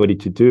everybody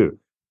to do.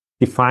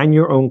 Define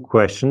your own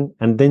question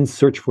and then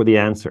search for the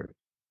answer.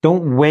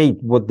 Don't wait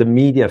what the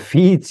media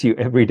feeds you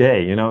every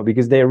day,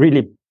 because they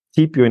really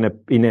keep you in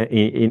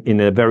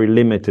a very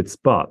limited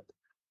spot.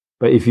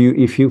 But if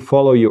you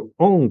follow your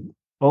own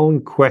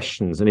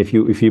questions, and if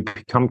you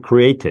become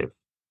creative,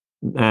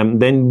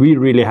 then we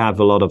really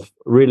have a lot of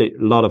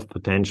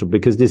potential,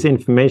 because this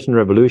information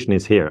revolution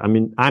is here. I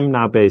mean, I'm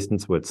now based in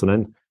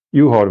Switzerland.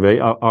 You, Jorge,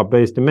 are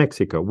based in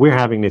Mexico. We're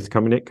having this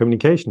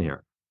communication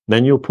here.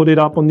 Then you'll put it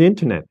up on the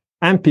internet,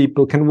 and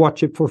people can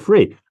watch it for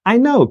free. I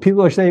know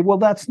people are saying, well,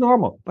 that's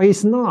normal, but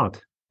it's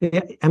not.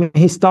 I mean,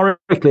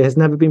 historically, it has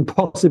never been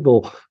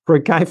possible for a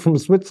guy from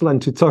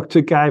Switzerland to talk to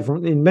a guy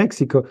in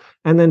Mexico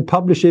and then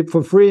publish it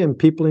for free, and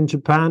people in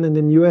Japan and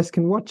in the US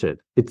can watch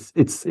it.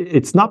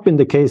 It's not been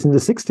the case in the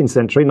 16th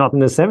century, not in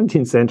the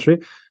 17th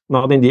century,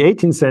 not in the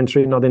 18th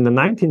century, not in the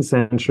 19th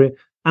century,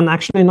 and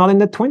actually not in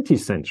the 20th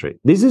century.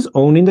 This is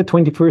only in the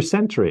 21st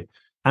century,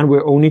 and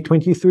we're only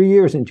 23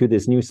 years into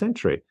this new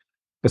century.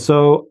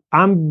 So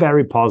I'm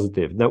very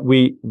positive that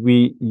we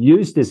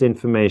use this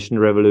information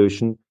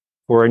revolution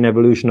for an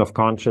evolution of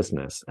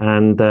consciousness.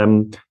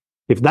 And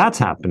if that's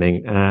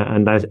happening,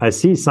 and I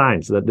see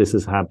signs that this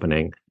is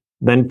happening,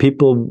 then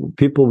people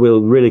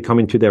will really come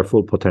into their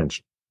full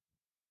potential.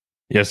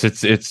 Yes,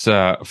 it's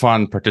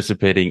fun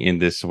participating in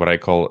this, what I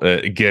call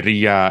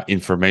guerrilla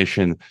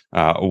information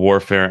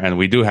warfare, and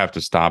we do have to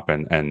stop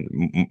and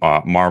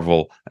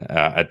marvel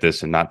at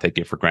this and not take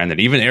it for granted.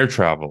 Even air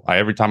travel,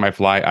 every time I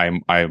fly,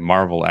 I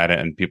marvel at it,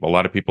 and a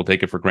lot of people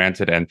take it for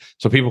granted. And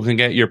so people can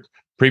get your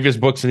previous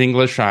books in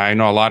English. I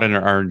know a lot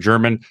are in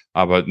German,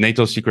 but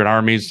NATO Secret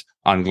Armies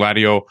on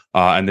Gladio,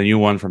 and the new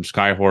one from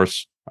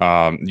Skyhorse,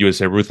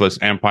 USA Ruthless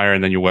Empire,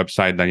 and then your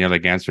website,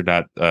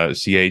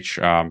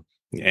 danieleganser.ch.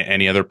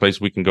 Any other place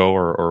we can go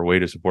or way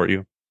to support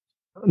you?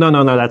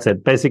 No, that's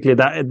it. Basically,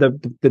 that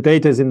the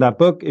data is in that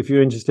book. If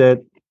you're interested,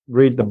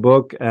 read the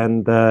book.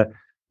 And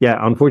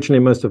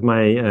unfortunately, most of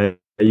my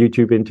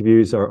YouTube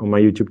interviews or on my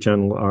YouTube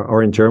channel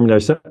are in German.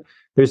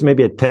 There's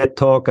maybe a TED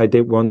talk I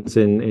did once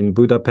in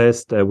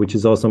Budapest, which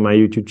is also on my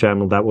YouTube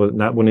channel. That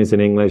one is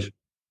in English.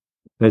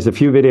 There's a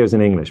few videos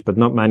in English, but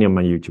not many on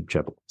my YouTube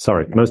channel.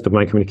 Sorry, most of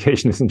my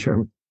communication is in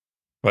German.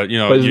 But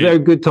it's very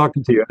good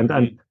talking to you, and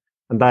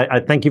I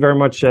thank you very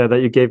much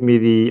that you gave me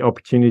the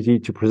opportunity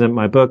to present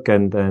my book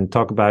and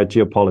talk about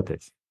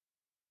geopolitics.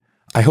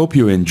 I hope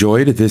you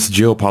enjoyed this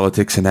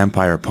Geopolitics and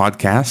Empire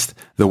podcast.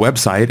 The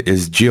website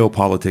is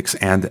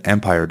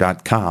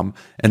geopoliticsandempire.com,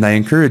 and I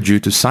encourage you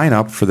to sign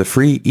up for the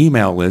free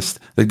email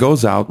list that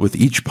goes out with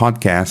each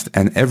podcast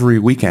and every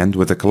weekend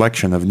with a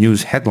collection of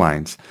news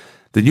headlines.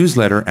 The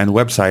newsletter and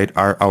website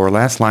are our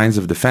last lines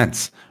of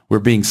defense. We're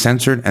being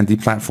censored and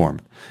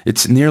deplatformed.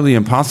 It's nearly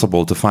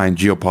impossible to find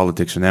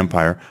Geopolitics and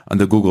Empire on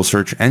the Google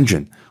search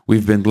engine.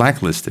 We've been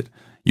blacklisted.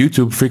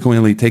 YouTube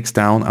frequently takes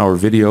down our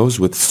videos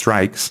with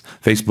strikes.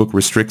 Facebook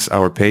restricts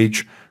our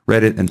page.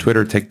 Reddit and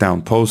Twitter take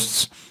down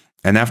posts.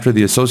 And after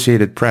the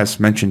Associated Press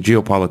mentioned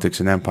Geopolitics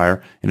and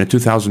Empire in a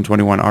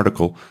 2021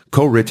 article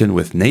co-written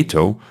with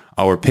NATO,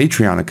 our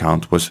Patreon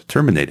account was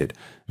terminated.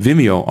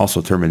 Vimeo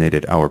also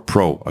terminated our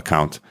Pro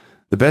account.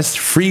 The best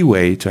free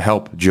way to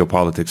help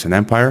Geopolitics and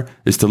Empire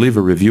is to leave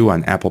a review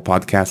on Apple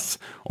Podcasts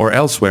or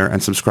elsewhere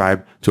and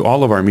subscribe to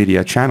all of our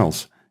media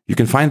channels. You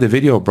can find the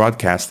video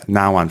broadcast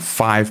now on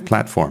 5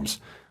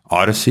 platforms: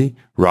 Odyssey,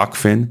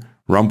 Rockfin,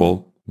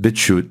 Rumble,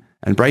 BitChute,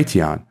 and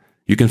Brighteon.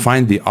 You can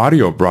find the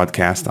audio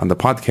broadcast on the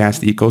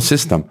podcast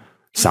ecosystem: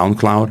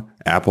 SoundCloud,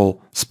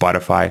 Apple,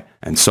 Spotify,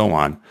 and so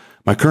on.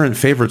 My current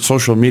favorite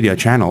social media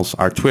channels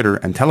are Twitter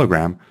and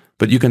Telegram,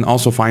 but you can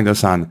also find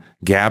us on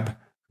Gab,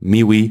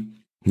 MeWe,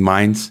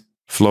 Minds,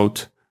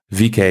 Float,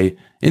 VK,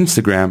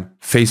 Instagram,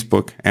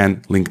 Facebook,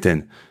 and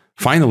LinkedIn.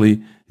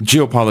 Finally,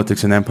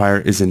 Geopolitics and Empire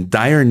is in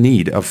dire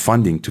need of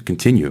funding to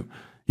continue.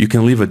 You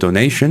can leave a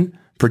donation,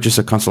 purchase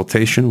a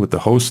consultation with the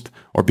host,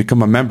 or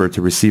become a member to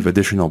receive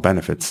additional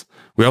benefits.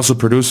 We also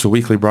produce a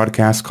weekly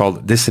broadcast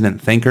called Dissident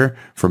Thinker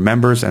for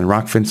members and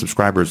Rockfin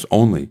subscribers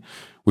only.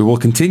 We will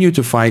continue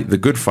to fight the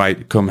good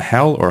fight come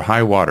hell or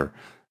high water.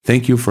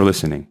 Thank you for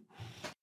listening.